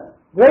Solomon,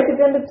 greater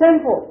than the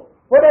temple.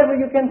 Whatever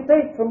you can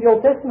take from the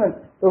Old Testament,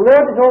 the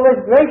Lord is always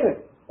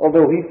greater.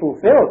 Although He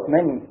fulfills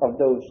many of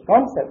those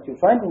concepts you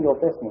find in the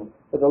Old Testament,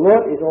 but the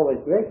Lord is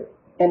always greater.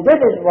 And that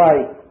is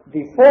why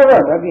the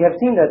forerunner, we have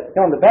seen that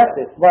John the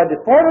Baptist, why the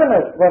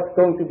forerunner was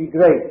going to be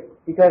great.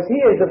 Because he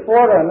is the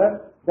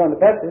forerunner, John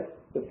the Baptist,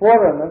 the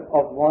forerunner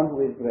of one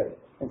who is great.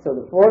 And so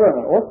the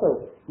forerunner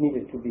also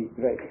needed to be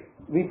great.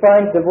 We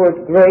find the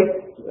word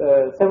great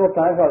several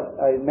times.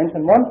 I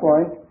mentioned one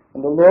point,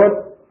 when the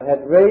Lord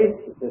had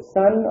raised the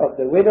son of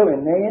the widow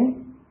in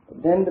Nain,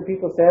 then the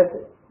people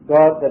said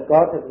that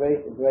God has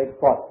raised a great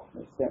prophet.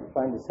 We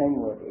find the same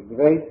word, a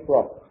great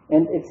prophet.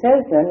 And it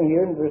says then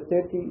here in verse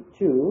 32,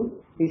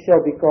 He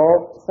shall be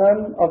called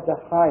Son of the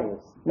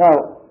Highest.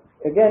 Now,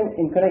 again,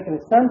 in connection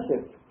with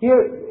sonship, here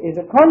is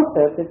a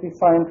concept that we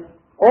find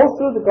all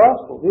through the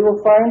Gospel. We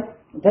will find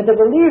that the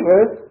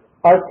believers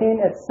are seen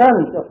as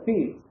sons of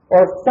peace,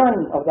 or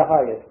sons of the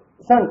highest,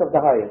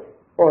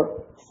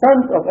 or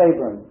sons of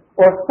Abraham,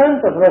 or sons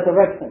of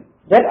resurrection.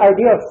 That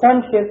idea of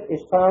sonship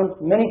is found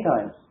many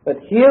times. But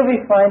here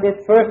we find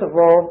it, first of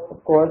all, of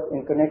course,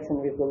 in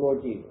connection with the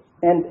Lord Jesus.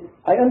 And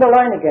I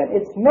underline again,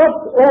 it's not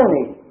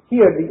only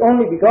here the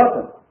only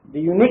begotten, the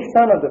unique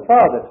Son of the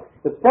Father.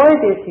 The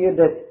point is here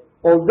that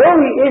although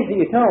He is the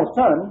eternal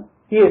Son,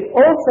 He is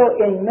also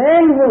in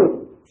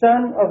manhood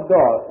Son of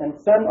God and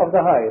Son of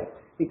the Highest.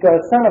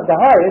 Because Son of the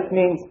Highest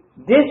means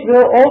this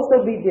will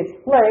also be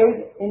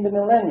displayed in the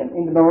millennium.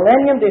 In the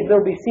millennium this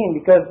will be seen,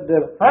 because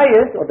the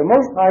highest or the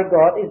Most High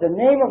God is the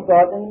name of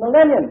God in the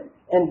millennium.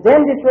 And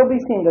then this will be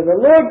seen that the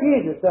Lord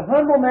Jesus, the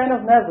humble man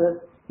of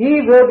Nazareth,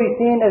 He will be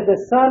seen as the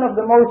Son of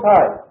the Most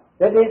High.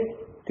 That is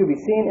to be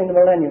seen in the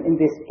millennium,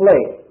 in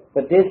display.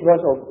 But this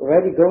was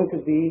already going to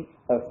be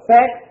a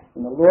fact,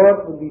 and the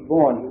Lord would be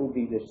born. He would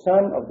be the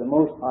Son of the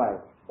Most High.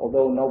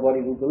 Although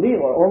nobody would believe,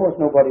 or almost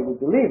nobody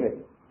would believe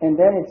it. And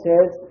then it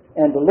says,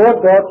 and the Lord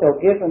God shall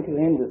give unto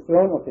Him the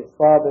throne of His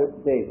father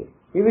David.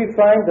 Here we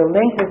find the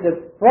link with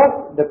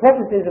the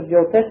prophecies of the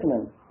Old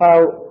Testament.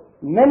 How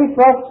many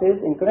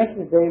prophecies in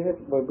connection with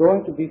David were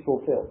going to be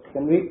fulfilled. You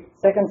can read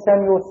 2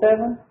 Samuel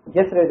 7.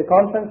 Yesterday at the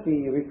conference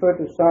we referred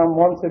to Psalm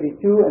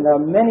 132, and there are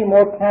many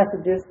more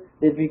passages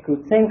that we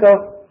could think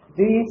of.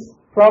 These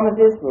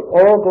promises were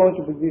all going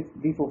to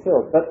be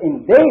fulfilled. But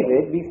in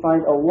David we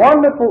find a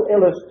wonderful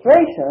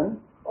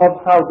illustration of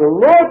how the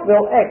Lord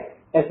will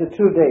act as the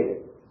true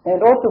David.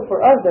 And also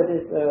for us that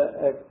is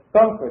a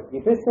comfort.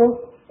 The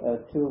epistle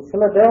to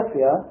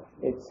Philadelphia,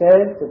 it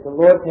says that the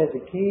Lord has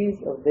the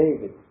keys of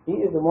David.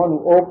 He is the one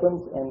who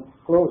opens and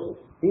closes.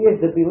 He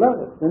is the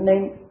beloved. The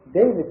name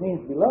David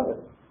means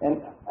beloved. And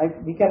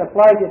we can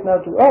apply this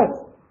now to us,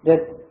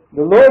 that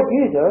the Lord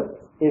Jesus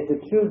is the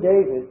true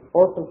David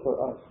also for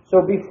us.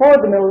 So before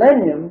the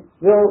millennium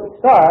will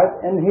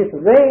start and His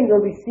reign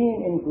will be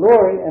seen in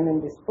glory and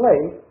in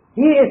display,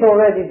 He is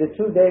already the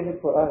true David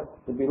for us,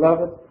 the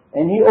beloved,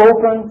 and He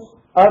opens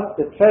up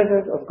the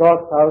treasures of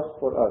God's house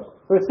for us.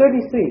 Verse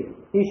 33,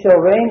 He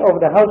shall reign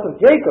over the house of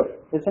Jacob.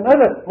 It's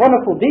another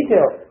wonderful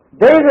detail.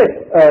 David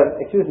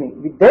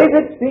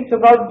speaks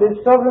about the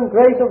sovereign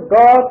grace of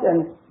God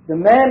and the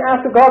man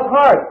after God's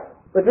heart.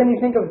 But when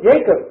you think of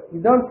Jacob, you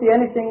don't see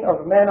anything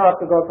of man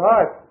after God's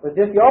heart, but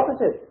just the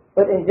opposite.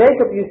 But in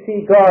Jacob you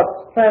see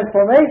God's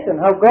transformation,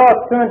 how God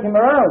turned him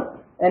around,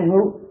 and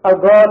how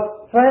God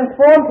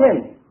transformed him.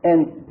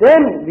 And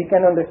then we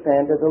can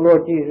understand that the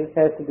Lord Jesus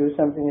has to do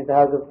something in the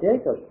house of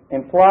Jacob.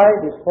 Imply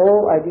this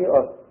whole idea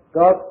of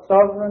God's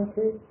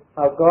sovereignty,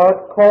 how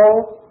God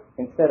calls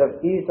instead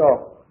of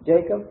Esau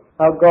Jacob,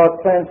 how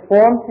God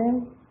transforms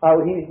him,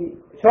 how he's the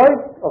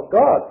choice of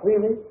God,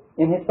 really,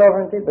 in His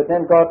sovereignty, but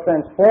then God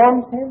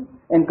transforms him,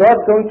 and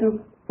God's going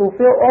to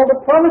fulfill all the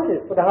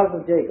promises for the house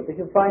of Jacob. If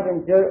you find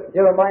in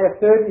Jeremiah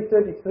 30,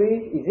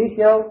 33,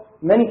 Ezekiel,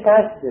 many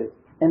passages.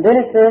 And then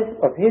it says,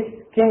 of His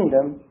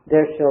kingdom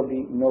there shall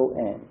be no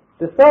end.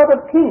 The thought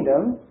of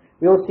kingdom,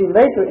 we'll see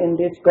later in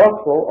this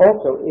gospel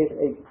also, is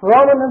a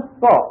prominent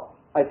thought.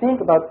 I think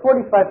about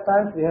 45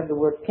 times we have the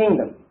word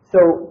kingdom.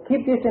 So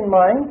keep this in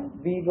mind.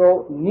 We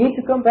will need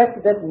to come back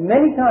to that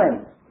many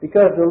times,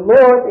 because the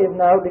Lord is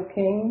now the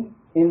King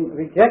in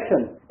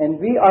rejection, and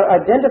we are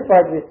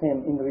identified with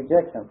Him in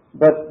rejection.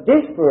 But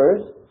this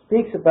verse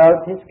speaks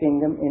about His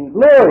kingdom in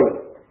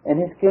glory, and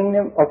His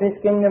kingdom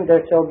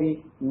there shall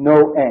be no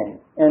end.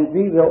 And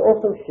we will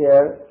also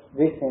share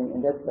with Him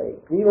in that place.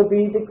 We will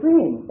be the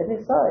Queen at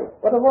His side.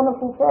 What a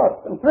wonderful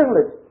thought and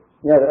privilege.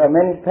 Yeah, there are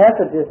many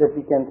passages that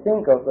we can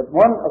think of, but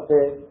one of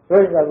the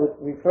verses I would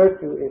refer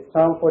to is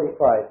Psalm 45,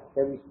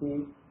 where we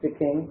see the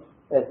King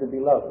as the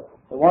beloved.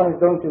 The one who's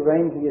going to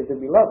reign, He is the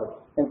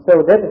beloved. And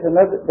so that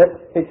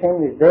fits in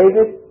with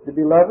David, the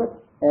beloved.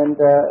 And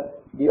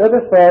the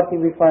other thought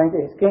we find,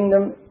 His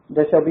kingdom,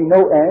 there shall be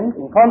no end.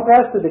 In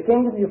contrast to the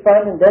kingdom you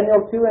find in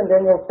Daniel 2 and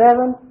Daniel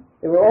 7,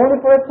 they were only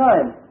for a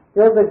time,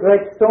 till the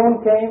great stone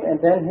came, and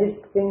then His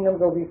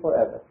kingdom will be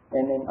forever.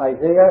 And in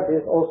Isaiah,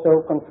 this is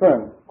also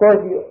confirmed. Of course,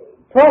 the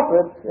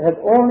prophets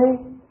had only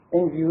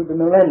in view the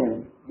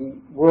millennium, the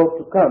world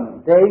to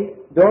come. They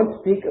don't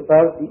speak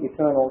about the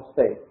eternal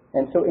state.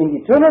 And so in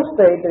the eternal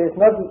state, there is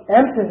not the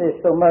emphasis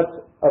so much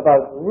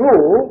about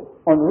rule.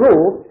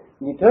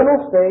 In the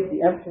eternal state,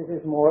 the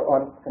emphasis is more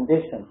on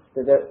conditions.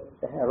 So the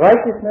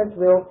righteousness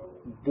will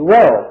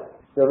dwell.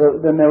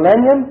 The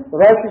millennium,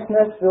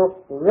 righteousness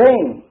will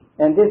reign.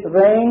 And this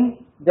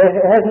reign, there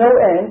has no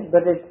end,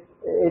 but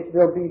it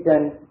will be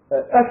then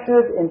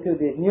ushered into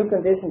this new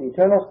condition, the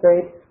eternal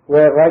state,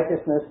 where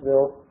righteousness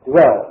will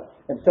dwell.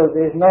 And so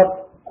there is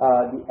not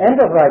the end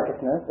of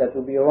righteousness, that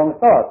will be a wrong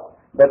thought,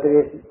 but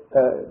there is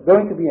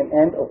going to be an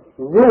end of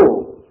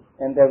rule,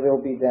 and there will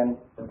be then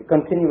the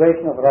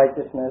continuation of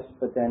righteousness,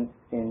 but then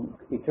in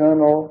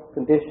eternal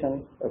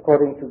condition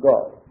according to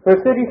God.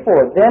 Verse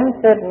 34, Then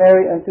said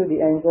Mary unto the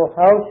angel,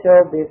 How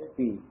shall this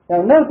be?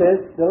 Now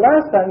notice, the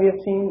last time we have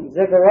seen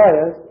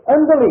Zechariah's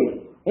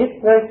unbelief. His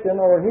question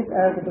or his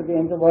answer to the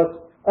angel was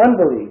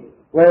unbelief.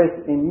 Whereas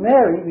in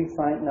Mary we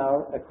find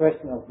now a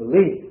question of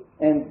belief.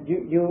 And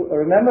you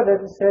remember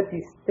that it said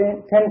these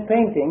 10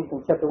 paintings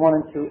in chapter 1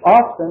 and 2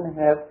 often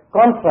have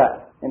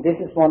contrast. And this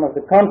is one of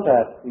the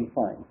contrasts we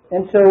find.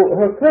 And so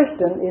her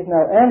question is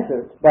now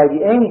answered by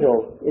the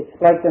angel. It's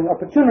like an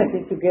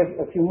opportunity to give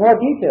a few more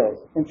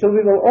details. And so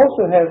we will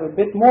also have a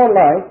bit more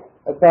light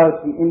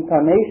about the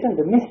incarnation,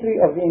 the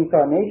mystery of the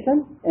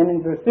incarnation. And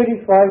in verse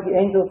 35, the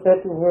angel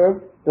said to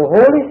her, "The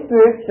Holy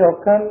Spirit shall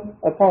come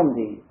upon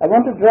thee." I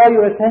want to draw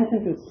your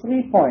attention to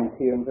 3 points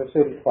here in verse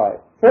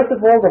 35. First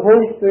of all, the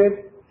Holy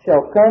Spirit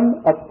shall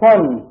come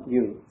upon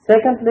you.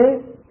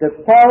 Secondly, the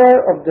power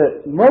of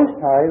the Most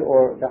High,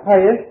 or the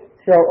highest,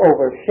 shall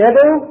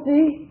overshadow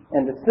thee.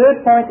 And the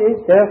third point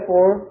is,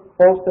 therefore,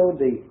 also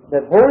thee.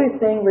 That holy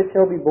thing which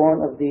shall be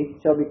born of thee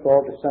shall be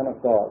called the Son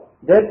of God.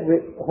 That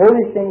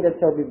holy thing that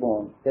shall be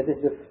born. That is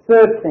the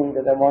third thing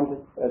that I wanted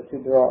to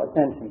draw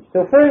attention.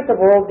 So first of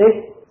all,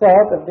 this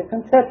thought of the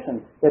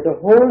conception, that the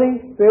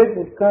Holy Spirit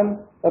would come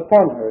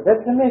upon her.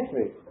 That's a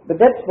mystery. But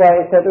that's why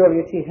I said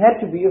earlier she had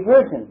to be a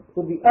virgin. It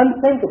would be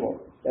unthinkable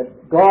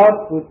that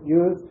God would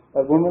use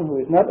a woman who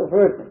is not a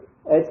virgin.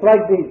 It's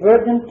like the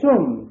virgin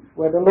tomb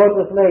where the Lord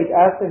was laid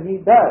after he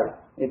died.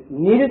 It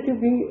needed to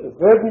be a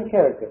virgin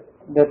character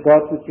that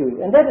God would use.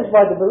 And that is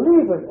why the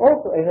believers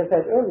also, as I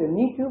said earlier,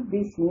 need to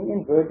be seen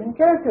in virgin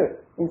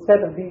character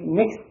instead of being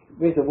mixed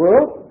with the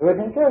world,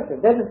 virgin character.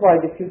 That is why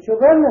the future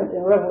remnant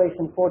in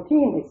Revelation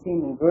 14 is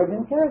seen in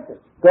virgin character.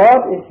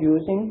 God is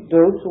using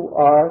those who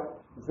are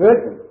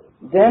virgins.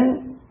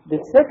 Then the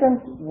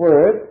second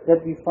word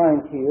that we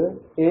find here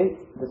is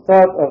the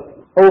thought of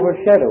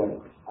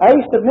overshadowing. I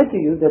submit to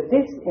you that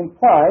this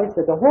implies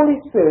that the Holy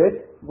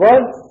Spirit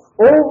was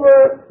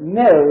over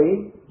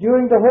Mary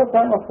during the whole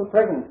time of her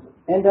pregnancy.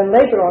 And then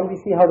later on we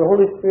see how the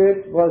Holy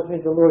Spirit was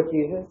with the Lord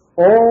Jesus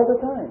all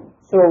the time.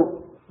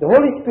 So the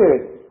Holy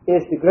Spirit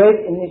is the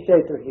great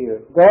initiator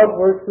here. God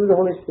works through the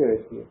Holy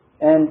Spirit here.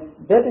 And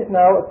that is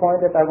now a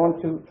point that I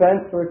want to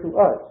transfer to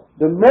us.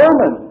 The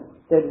moment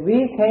that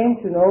we came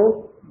to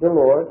know the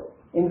Lord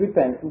in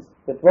repentance,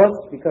 that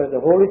was because the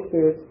Holy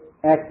Spirit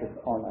acted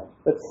on us.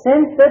 But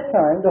since that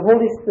time, the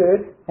Holy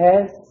Spirit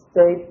has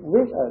stayed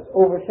with us,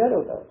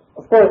 overshadowed us.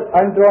 Of course,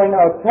 I'm drawing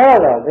out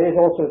parallel. There is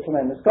also a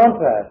tremendous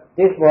contrast.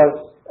 This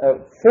was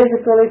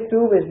physically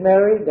true with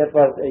Mary. That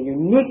was a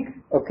unique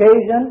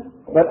occasion.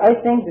 But I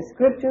think the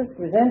Scriptures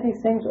present these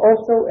things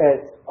also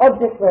as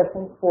object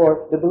lessons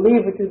for the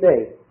believer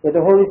today. That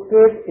the Holy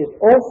Spirit is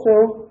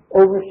also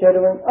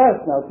overshadowing us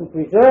now to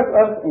preserve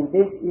us in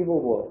this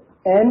evil world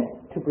and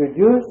to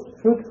produce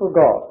fruit for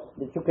God,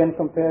 that you can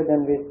compare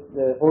them with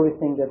the holy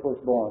thing that was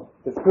born,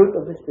 the fruit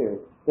of the Spirit.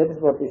 That is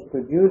what is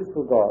produced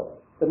for God.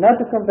 But now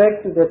to come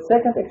back to that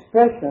second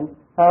expression,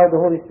 how the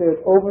Holy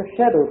Spirit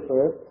overshadowed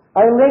her,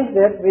 I link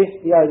that with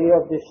the idea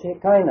of the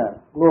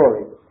Shekinah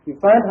glory. We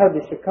find how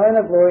the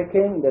Shekinah glory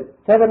came in the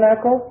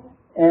tabernacle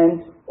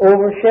and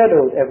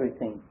overshadowed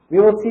everything. We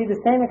will see the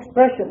same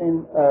expression in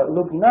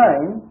Luke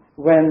 9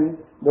 when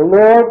the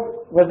Lord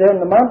was there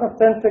in the Mount of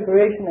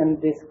Transfiguration and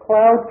this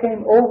cloud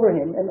came over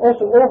him and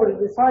also over the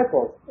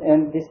disciples.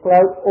 And this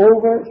cloud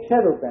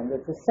overshadowed them.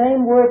 It's the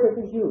same word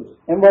that is used.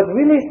 And what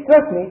really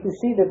struck me to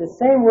see that the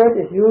same word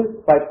is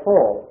used by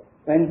Paul.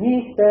 When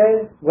he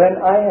says,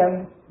 "When I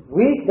am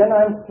weak, then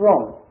I am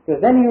strong."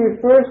 Because then he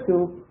refers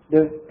to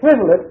the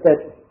privilege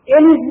that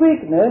in his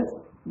weakness,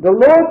 the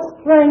Lord's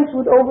strength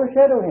would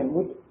overshadow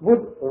him,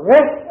 would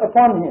rest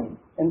upon him.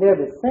 And there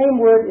the same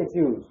word is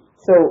used.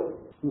 So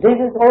this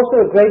is also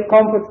a great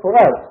comfort for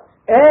us.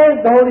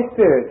 As the Holy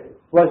Spirit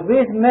was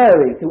with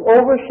Mary to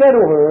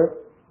overshadow her,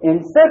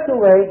 in such a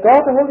way,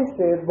 God the Holy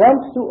Spirit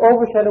wants to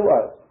overshadow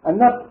us. I'm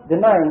not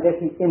denying that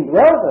He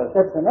indwells us.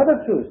 That's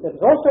another truth.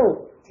 That's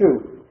also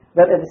true.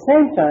 But at the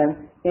same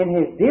time, in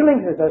His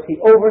dealings with us, He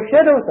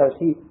overshadows us.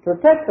 He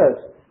protects us.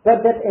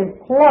 But that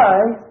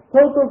implies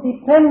total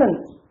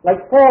dependence.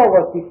 Like Paul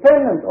was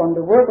dependent on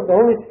the work of the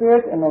Holy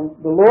Spirit and on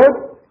the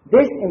Lord,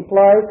 this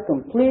implies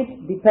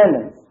complete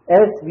dependence.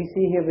 As we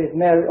see here with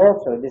Mary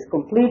also, this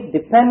complete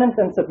dependence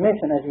and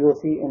submission, as we will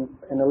see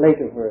in a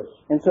later verse.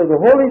 And so the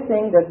holy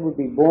thing that would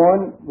be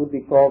born would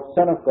be called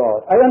Son of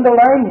God. I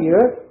underline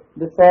here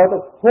the thought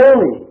of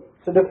holy.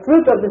 So the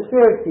fruit of the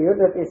Spirit here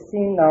that is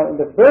seen now in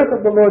the birth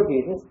of the Lord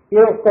Jesus,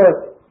 here of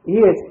course He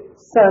is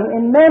Son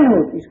in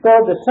manhood. He's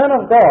called the Son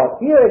of God.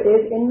 Here it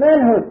is in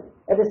manhood.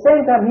 At the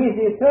same time He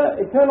is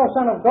the eternal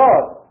Son of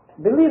God.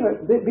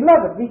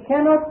 Beloved, we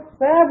cannot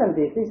fathom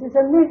this. This is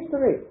a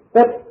mystery.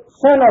 But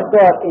Son of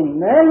God in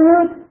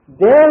manhood,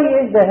 there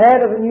He is the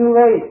head of a new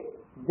race.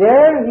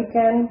 There He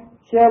can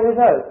share with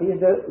us. He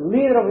is the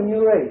leader of a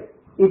new race.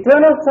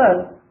 Eternal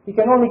Son, He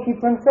can only keep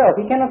for Himself.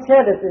 He cannot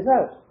share that with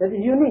us. That is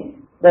unique.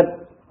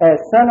 But as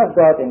Son of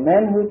God in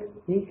manhood,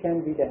 He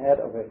can be the head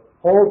of a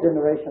whole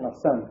generation of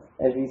sons,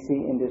 as we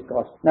see in this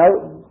gospel. Now,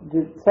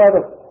 the thought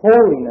of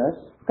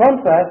holiness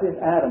contrasts with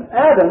Adam.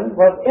 Adam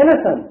was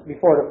innocent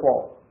before the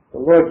fall. The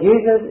Lord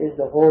Jesus is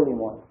the Holy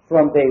One,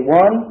 from day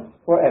one,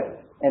 forever.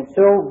 And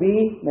so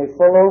we may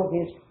follow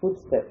His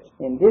footsteps.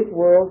 In this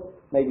world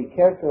may be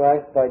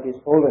characterized by this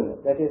holiness.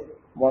 That is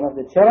one of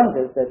the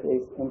challenges that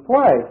is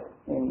implied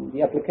in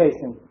the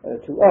application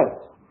to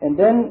us. And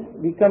then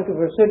we come to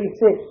verse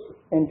 36.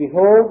 And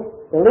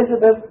behold,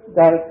 Elizabeth,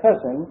 thy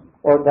cousin,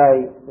 or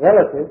thy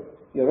relative,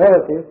 your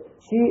relative,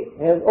 she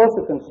has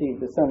also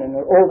conceived a son in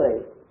her old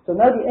age. So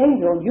now the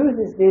angel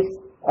uses this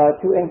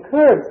to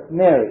encourage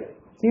Mary.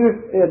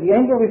 The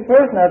angel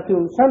refers now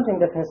to something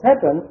that has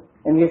happened,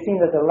 and we have seen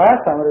that the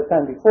last time or the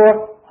time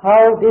before,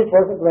 how this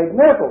was a great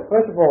miracle.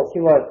 First of all,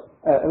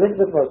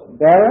 Elizabeth was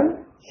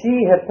barren.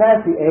 She had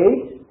passed the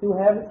age to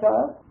have a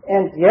child,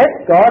 and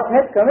yet God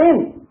had come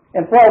in.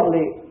 And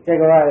probably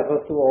Zechariah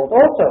was too old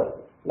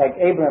also, like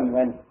Abraham,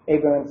 when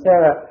Abraham and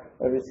Sarah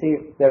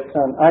received their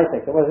son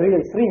Isaac. There was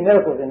really 3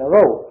 miracles in a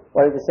row,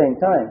 while at the same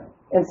time.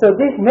 And so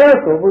this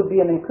miracle would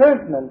be an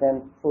encouragement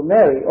then for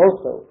Mary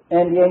also.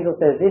 And the angel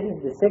says, this is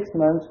the 6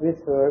 months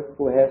with her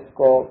who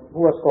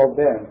was called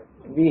barren.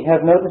 We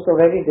have noticed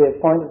already the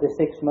point of the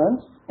 6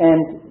 months.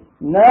 And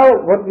now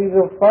what we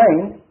will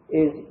find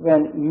is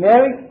when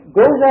Mary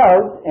goes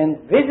out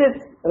and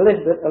visits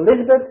Elizabeth,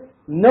 Elizabeth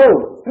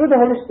knows through the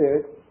Holy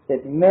Spirit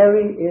that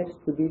Mary is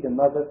to be the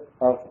mother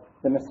of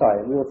the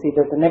Messiah. We will see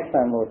that the next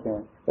time, Lord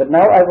willing. But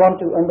now I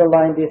want to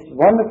underline this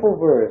wonderful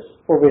verse,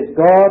 for with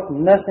God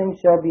nothing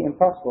shall be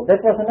impossible.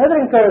 That was another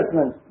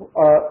encouragement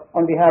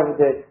on behalf of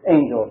the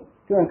angel,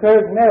 to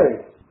encourage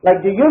Mary.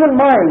 Like the human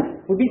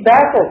mind would be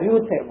baffled. You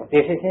would say, well,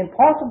 this is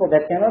impossible,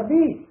 that cannot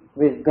be.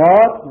 With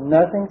God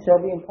nothing shall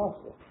be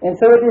impossible. And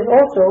so it is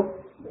also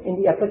in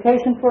the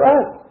application for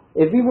us.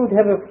 If we would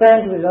have a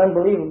friend who is an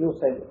unbeliever, we will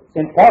say, it's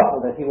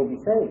impossible that he will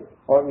be saved.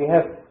 Or we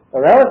have a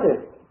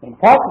relative,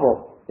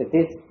 impossible that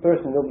this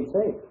person will be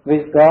saved.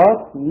 With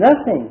God,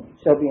 nothing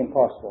shall be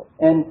impossible.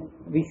 And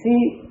we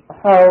see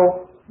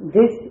how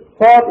this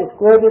thought is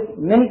quoted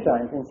many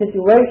times in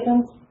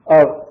situations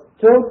of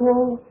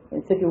total,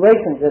 in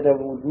situations that there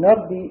would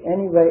not be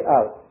any way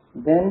out.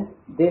 Then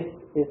this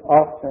is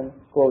often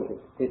quoted,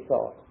 this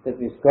thought, that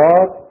with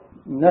God,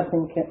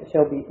 nothing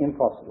shall be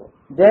impossible.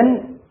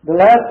 Then the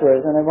last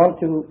verse, and I want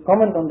to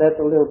comment on that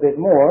a little bit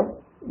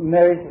more,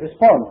 Mary's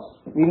response.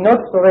 We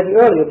noticed already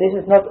earlier,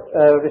 this is not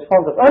a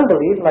response of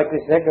unbelief like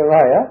with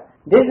Zechariah.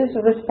 This is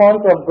a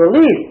response of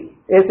belief.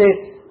 It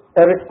is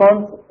a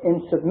response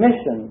in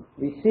submission.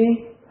 We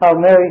see how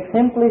Mary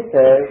simply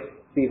says,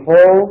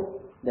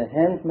 behold, the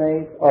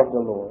handmaid of the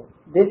Lord.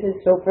 This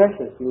is so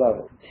precious,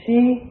 beloved.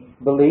 She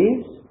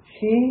believes,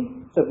 she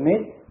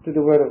submits to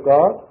the word of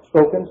God,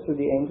 spoken through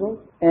the angel,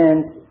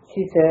 and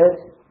she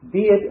says,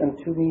 be it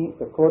unto me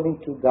according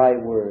to thy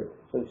word.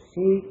 So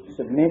she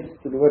submits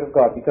to the word of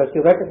God because she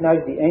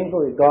recognizes the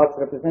angel is God's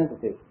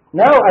representative.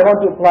 Now I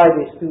want to apply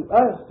this to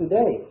us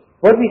today.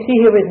 What we see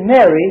here with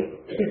Mary,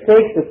 she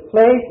takes the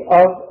place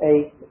of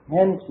a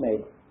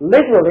handmaid.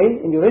 Literally,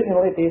 in the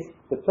original, it is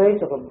the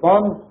place of a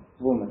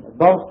bondwoman, a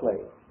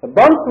bondslave. A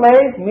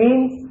bondslave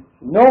means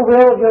no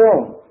will of your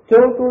own,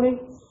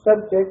 totally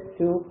subject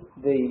to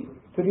the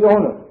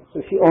owner.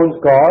 So she owns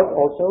God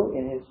also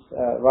in his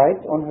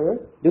rights on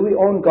her. Do we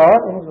own God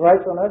in his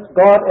rights on us?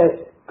 God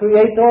as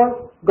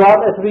Creator, God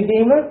as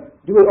Redeemer?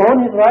 Do we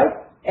own his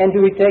rights? And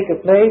do we take the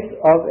place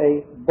of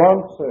a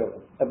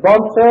bondservant? A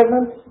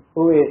bondservant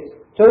who is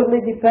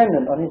totally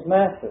dependent on his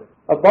master.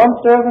 A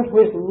bondservant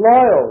who is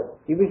loyal.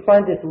 You will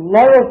find this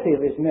loyalty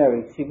with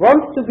Mary. She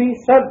wants to be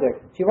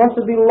subject. She wants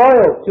to be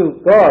loyal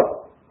to God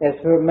as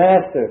her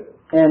master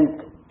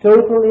and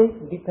totally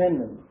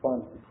dependent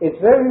upon him. It's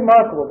very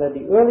remarkable that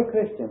the early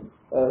Christians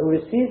who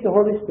received the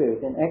Holy Spirit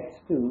in Acts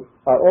 2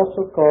 are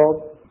also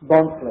called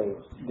bond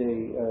slaves.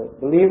 The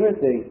believers,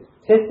 the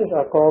sisters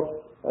are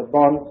called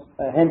bond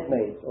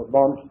handmaids or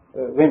bond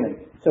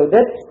women. So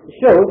that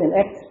shows in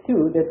Acts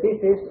 2 that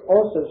this is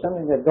also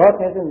something that God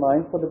has in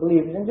mind for the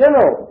believers in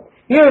general.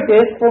 Here it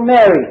is for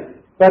Mary.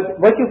 But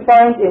what you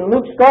find in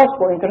Luke's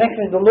Gospel in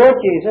connection with the Lord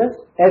Jesus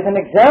as an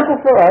example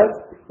for us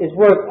is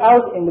worked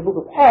out in the book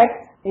of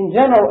Acts in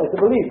general as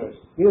the believers.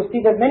 You'll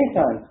see that many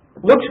times.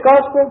 Luke's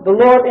Gospel, the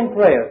Lord in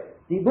prayer.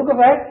 The book of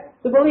Acts,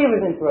 the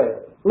believers in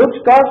prayer. Luke's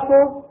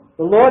Gospel,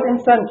 the Lord in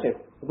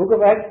sonship. The book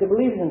of Acts, the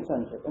believers in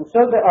sonship. And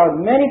so there are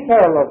many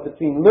parallels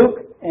between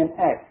Luke and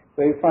Acts,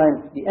 where you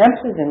find the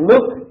emphasis in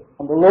Luke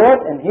on the Lord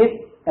and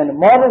the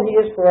model he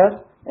is for us,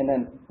 and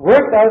then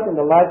worked out in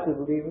the lives of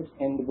the believers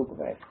in the book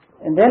of Acts.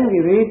 And then we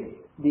read,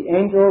 the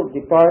angel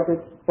departed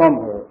from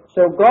her.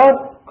 So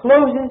God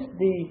closes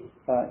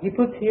he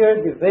puts here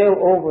the veil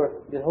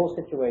over the whole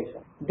situation.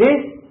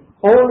 This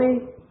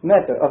holy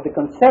matter of the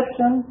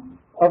conception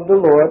of the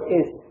Lord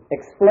is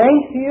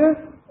explained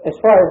here as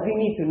far as we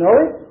need to know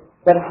it,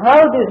 but how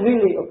this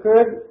really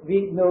occurred,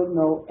 we don't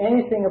know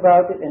anything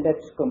about it, and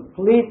that's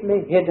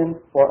completely hidden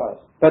for us.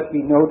 But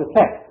we know the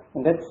fact,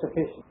 and that's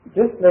sufficient.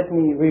 Just let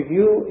me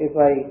review if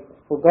I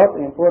forgot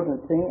an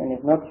important thing, and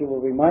if not, you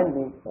will remind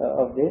me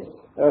of this.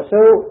 There are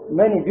so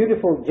many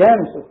beautiful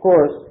gems, of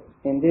course,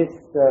 in this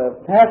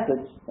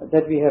passage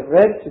that we have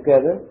read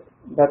together,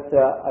 but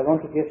I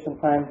want to give some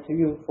time to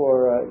you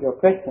for your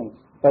questions.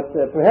 But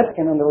perhaps I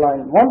can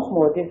underline once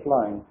more this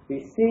line.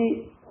 We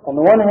see, on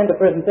the one hand, the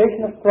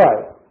presentation of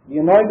Christ. The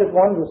anointed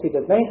one, we'll see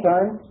that many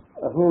times,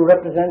 who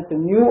represents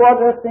a new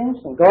order of things,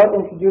 and God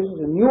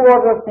introduces a new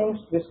order of things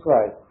with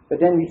Christ. But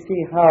then we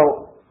see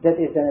how that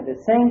is then at the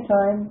same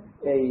time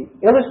an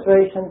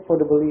illustration for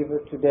the believer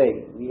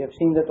today. We have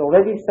seen that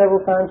already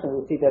several times, and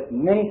we'll see that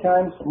many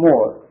times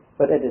more.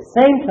 But at the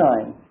same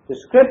time, the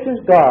Scriptures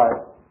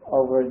guard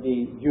over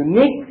the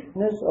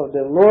uniqueness of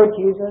the Lord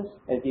Jesus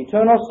as the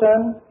eternal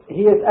Son.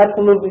 He is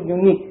absolutely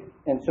unique.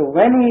 And so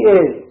when He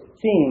is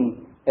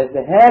seen as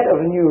the head of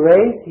a new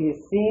race, He is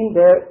seen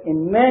there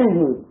in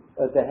manhood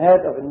as the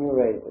head of a new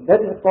race.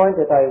 That is a point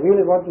that I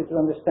really want you to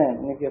understand.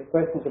 And if you have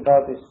questions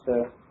about this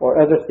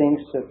or other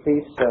things,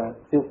 please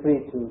feel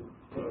free to.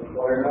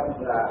 Why not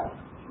that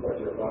what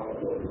you're talking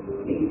about is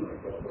unique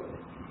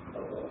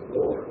of the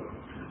Lord?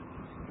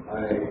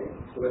 I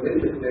was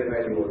interested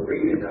when you were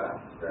reading that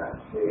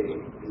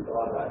you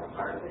saw that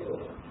article,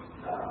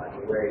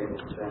 the way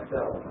it's sent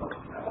out,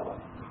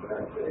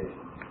 that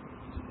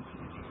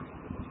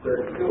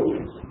verse 2,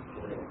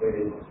 when it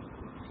says,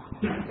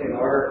 in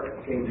our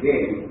King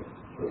James,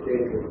 it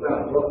says the Son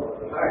of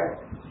the High,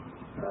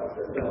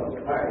 the Son of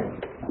the High,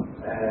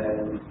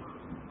 and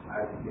I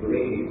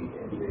believe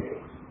in the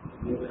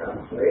New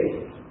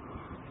Translation,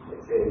 it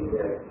says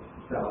the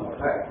Son of the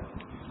High.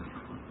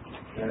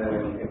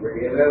 And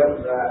bringing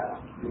out that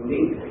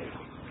uniquely,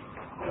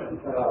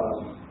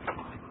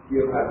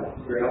 you have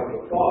your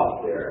own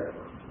thought there,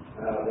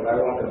 but I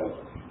want to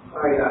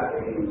tie that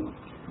in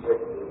with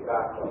the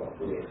fact of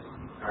the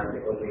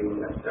article being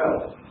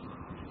themselves.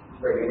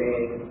 Bringing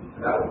in,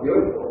 and that was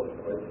beautiful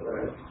when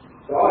I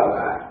saw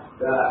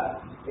that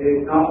it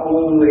is not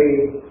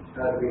only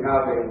as we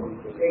have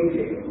in the King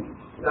James,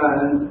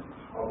 Son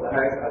of the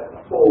House as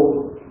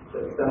opposed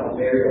to the Son of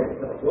Mary or the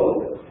Son of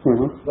Joseph,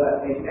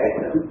 but in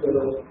essence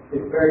to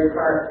his very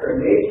character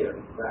and nature,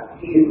 that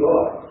he is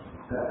God.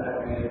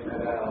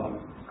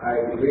 And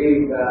I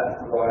believe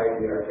that's why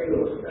the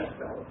article was sent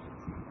out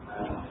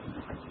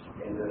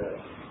in the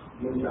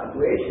New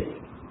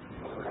Translation.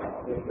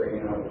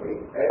 Bringing out the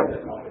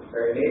essence of his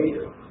very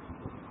nature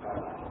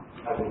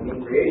as a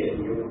new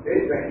creation. You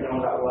did mention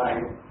on that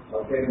line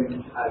of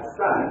him as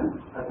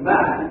Son, as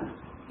man,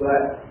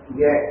 but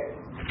yet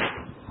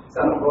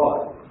Son of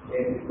God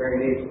in his very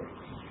nature.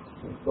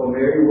 So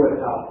Mary would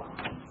have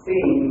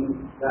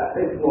seen that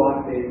this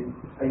one is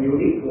a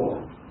unique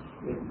one.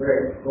 It's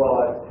very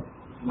God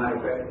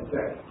manifest in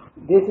flesh.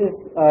 This is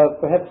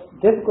perhaps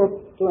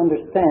difficult to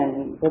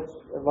understand. That's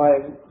why I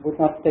would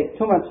not take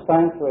too much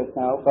time for it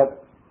now,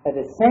 but at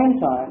the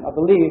same time, I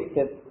believe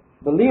that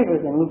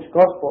believers in Luke's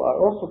Gospel are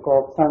also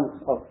called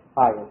sons of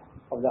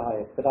the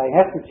highest. But I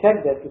have to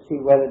check that to see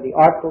whether the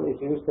article is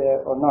used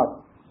there or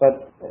not.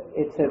 But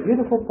it's a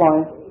beautiful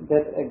point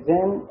that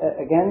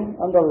again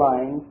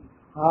underlines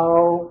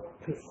how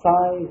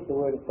precise the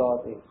Word of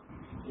God is.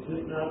 Is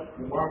it not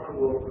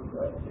remarkable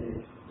that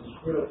the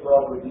Spirit of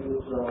God would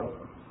use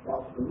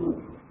Dr.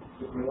 Luke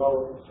to bring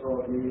out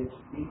some of these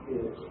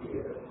details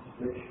here,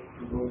 which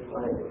you don't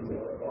find in the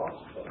other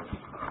Gospel?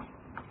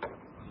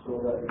 So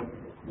that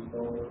you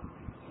don't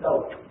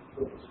help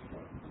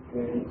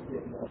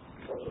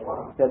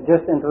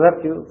just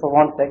interrupt you for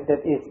one sec.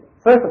 That is,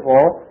 first of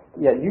all,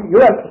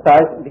 you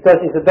emphasize because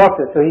he's a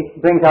doctor, so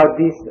he brings out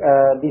these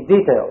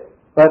details.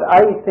 But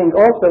I think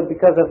also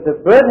because of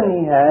the burden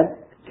he had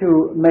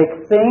to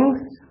make things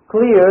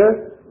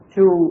clear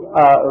to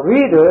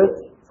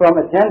readers from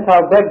a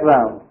Gentile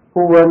background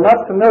who were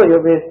not familiar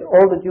with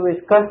all the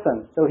Jewish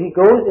customs. So he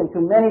goes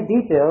into many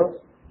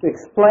details to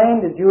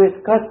explain the Jewish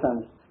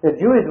customs. The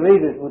Jewish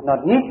readers would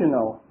not need to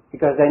know,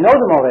 because they know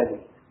them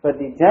already. But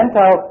the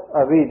Gentile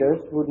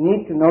readers would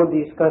need to know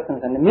these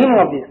customs and the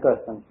meaning of these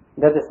customs.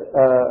 That is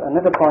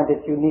another point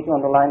that you need to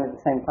underline at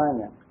the same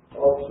time.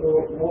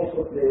 Also, most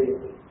of the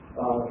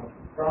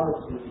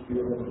promises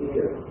given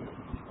here,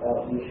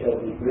 we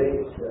shall be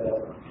great,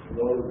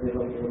 Lord will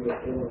give in the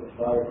kingdom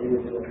 5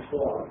 years and so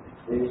on.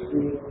 They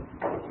seem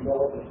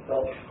more to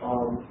touch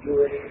on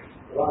Jewish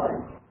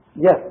life.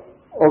 Yes,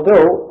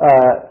 although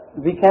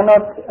we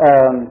cannot...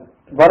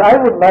 But I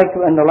would like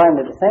to underline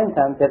at the same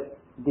time that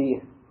the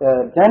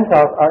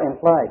Gentiles are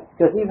implied,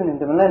 because even in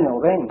the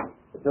millennial reign,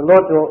 the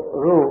Lord will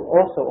rule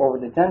also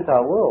over the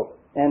Gentile world.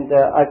 And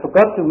I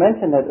forgot to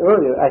mention that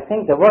earlier. I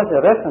think there was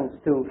a reference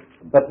to,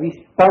 but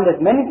we found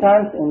it many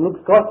times in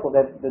Luke's Gospel,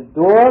 that the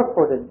door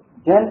for the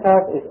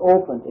Gentiles is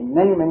opened in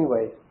many, many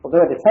ways.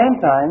 Although at the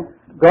same time,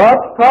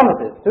 God's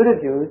promises to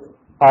the Jews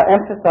are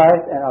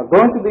emphasized and are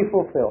going to be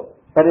fulfilled.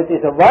 But it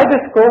is a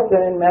wider scope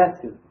than in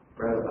Matthew.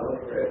 Brother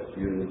Alfred,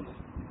 you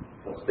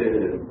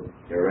stated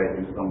you're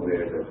writing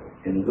somewhere that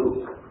in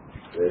Luke,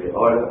 the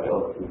order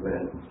of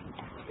events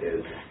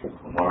is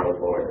a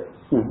moral order.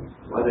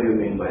 What do you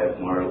mean by a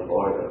moral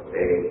order?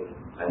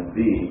 A, and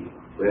B,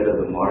 where does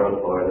the moral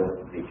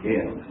order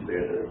begin and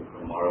where does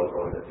the moral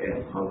order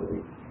end? How do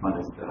we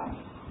understand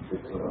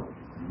this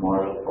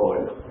moral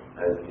order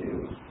as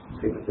you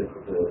fix it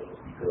to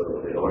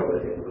the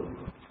order in Luke?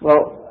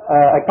 Well,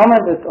 I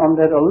commented on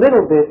that a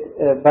little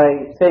bit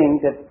by saying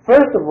that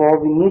first of all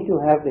we need to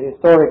have the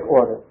historic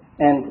order.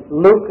 And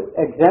Luke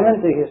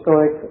examines the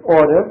historic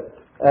order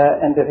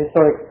and the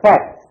historic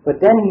facts. But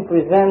then he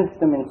presents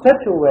them in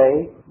such a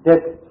way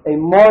that a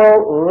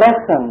moral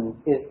lesson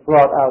is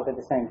brought out at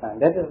the same time.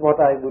 That is what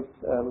I would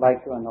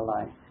like to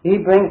underline. He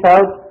brings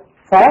out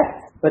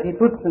facts, but he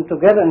puts them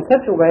together in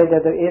such a way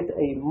that there is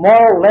a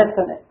moral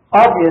lesson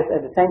obvious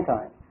at the same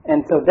time.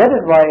 And so that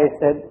is why I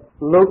said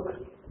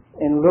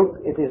in Luke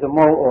it is a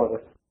moral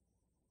order.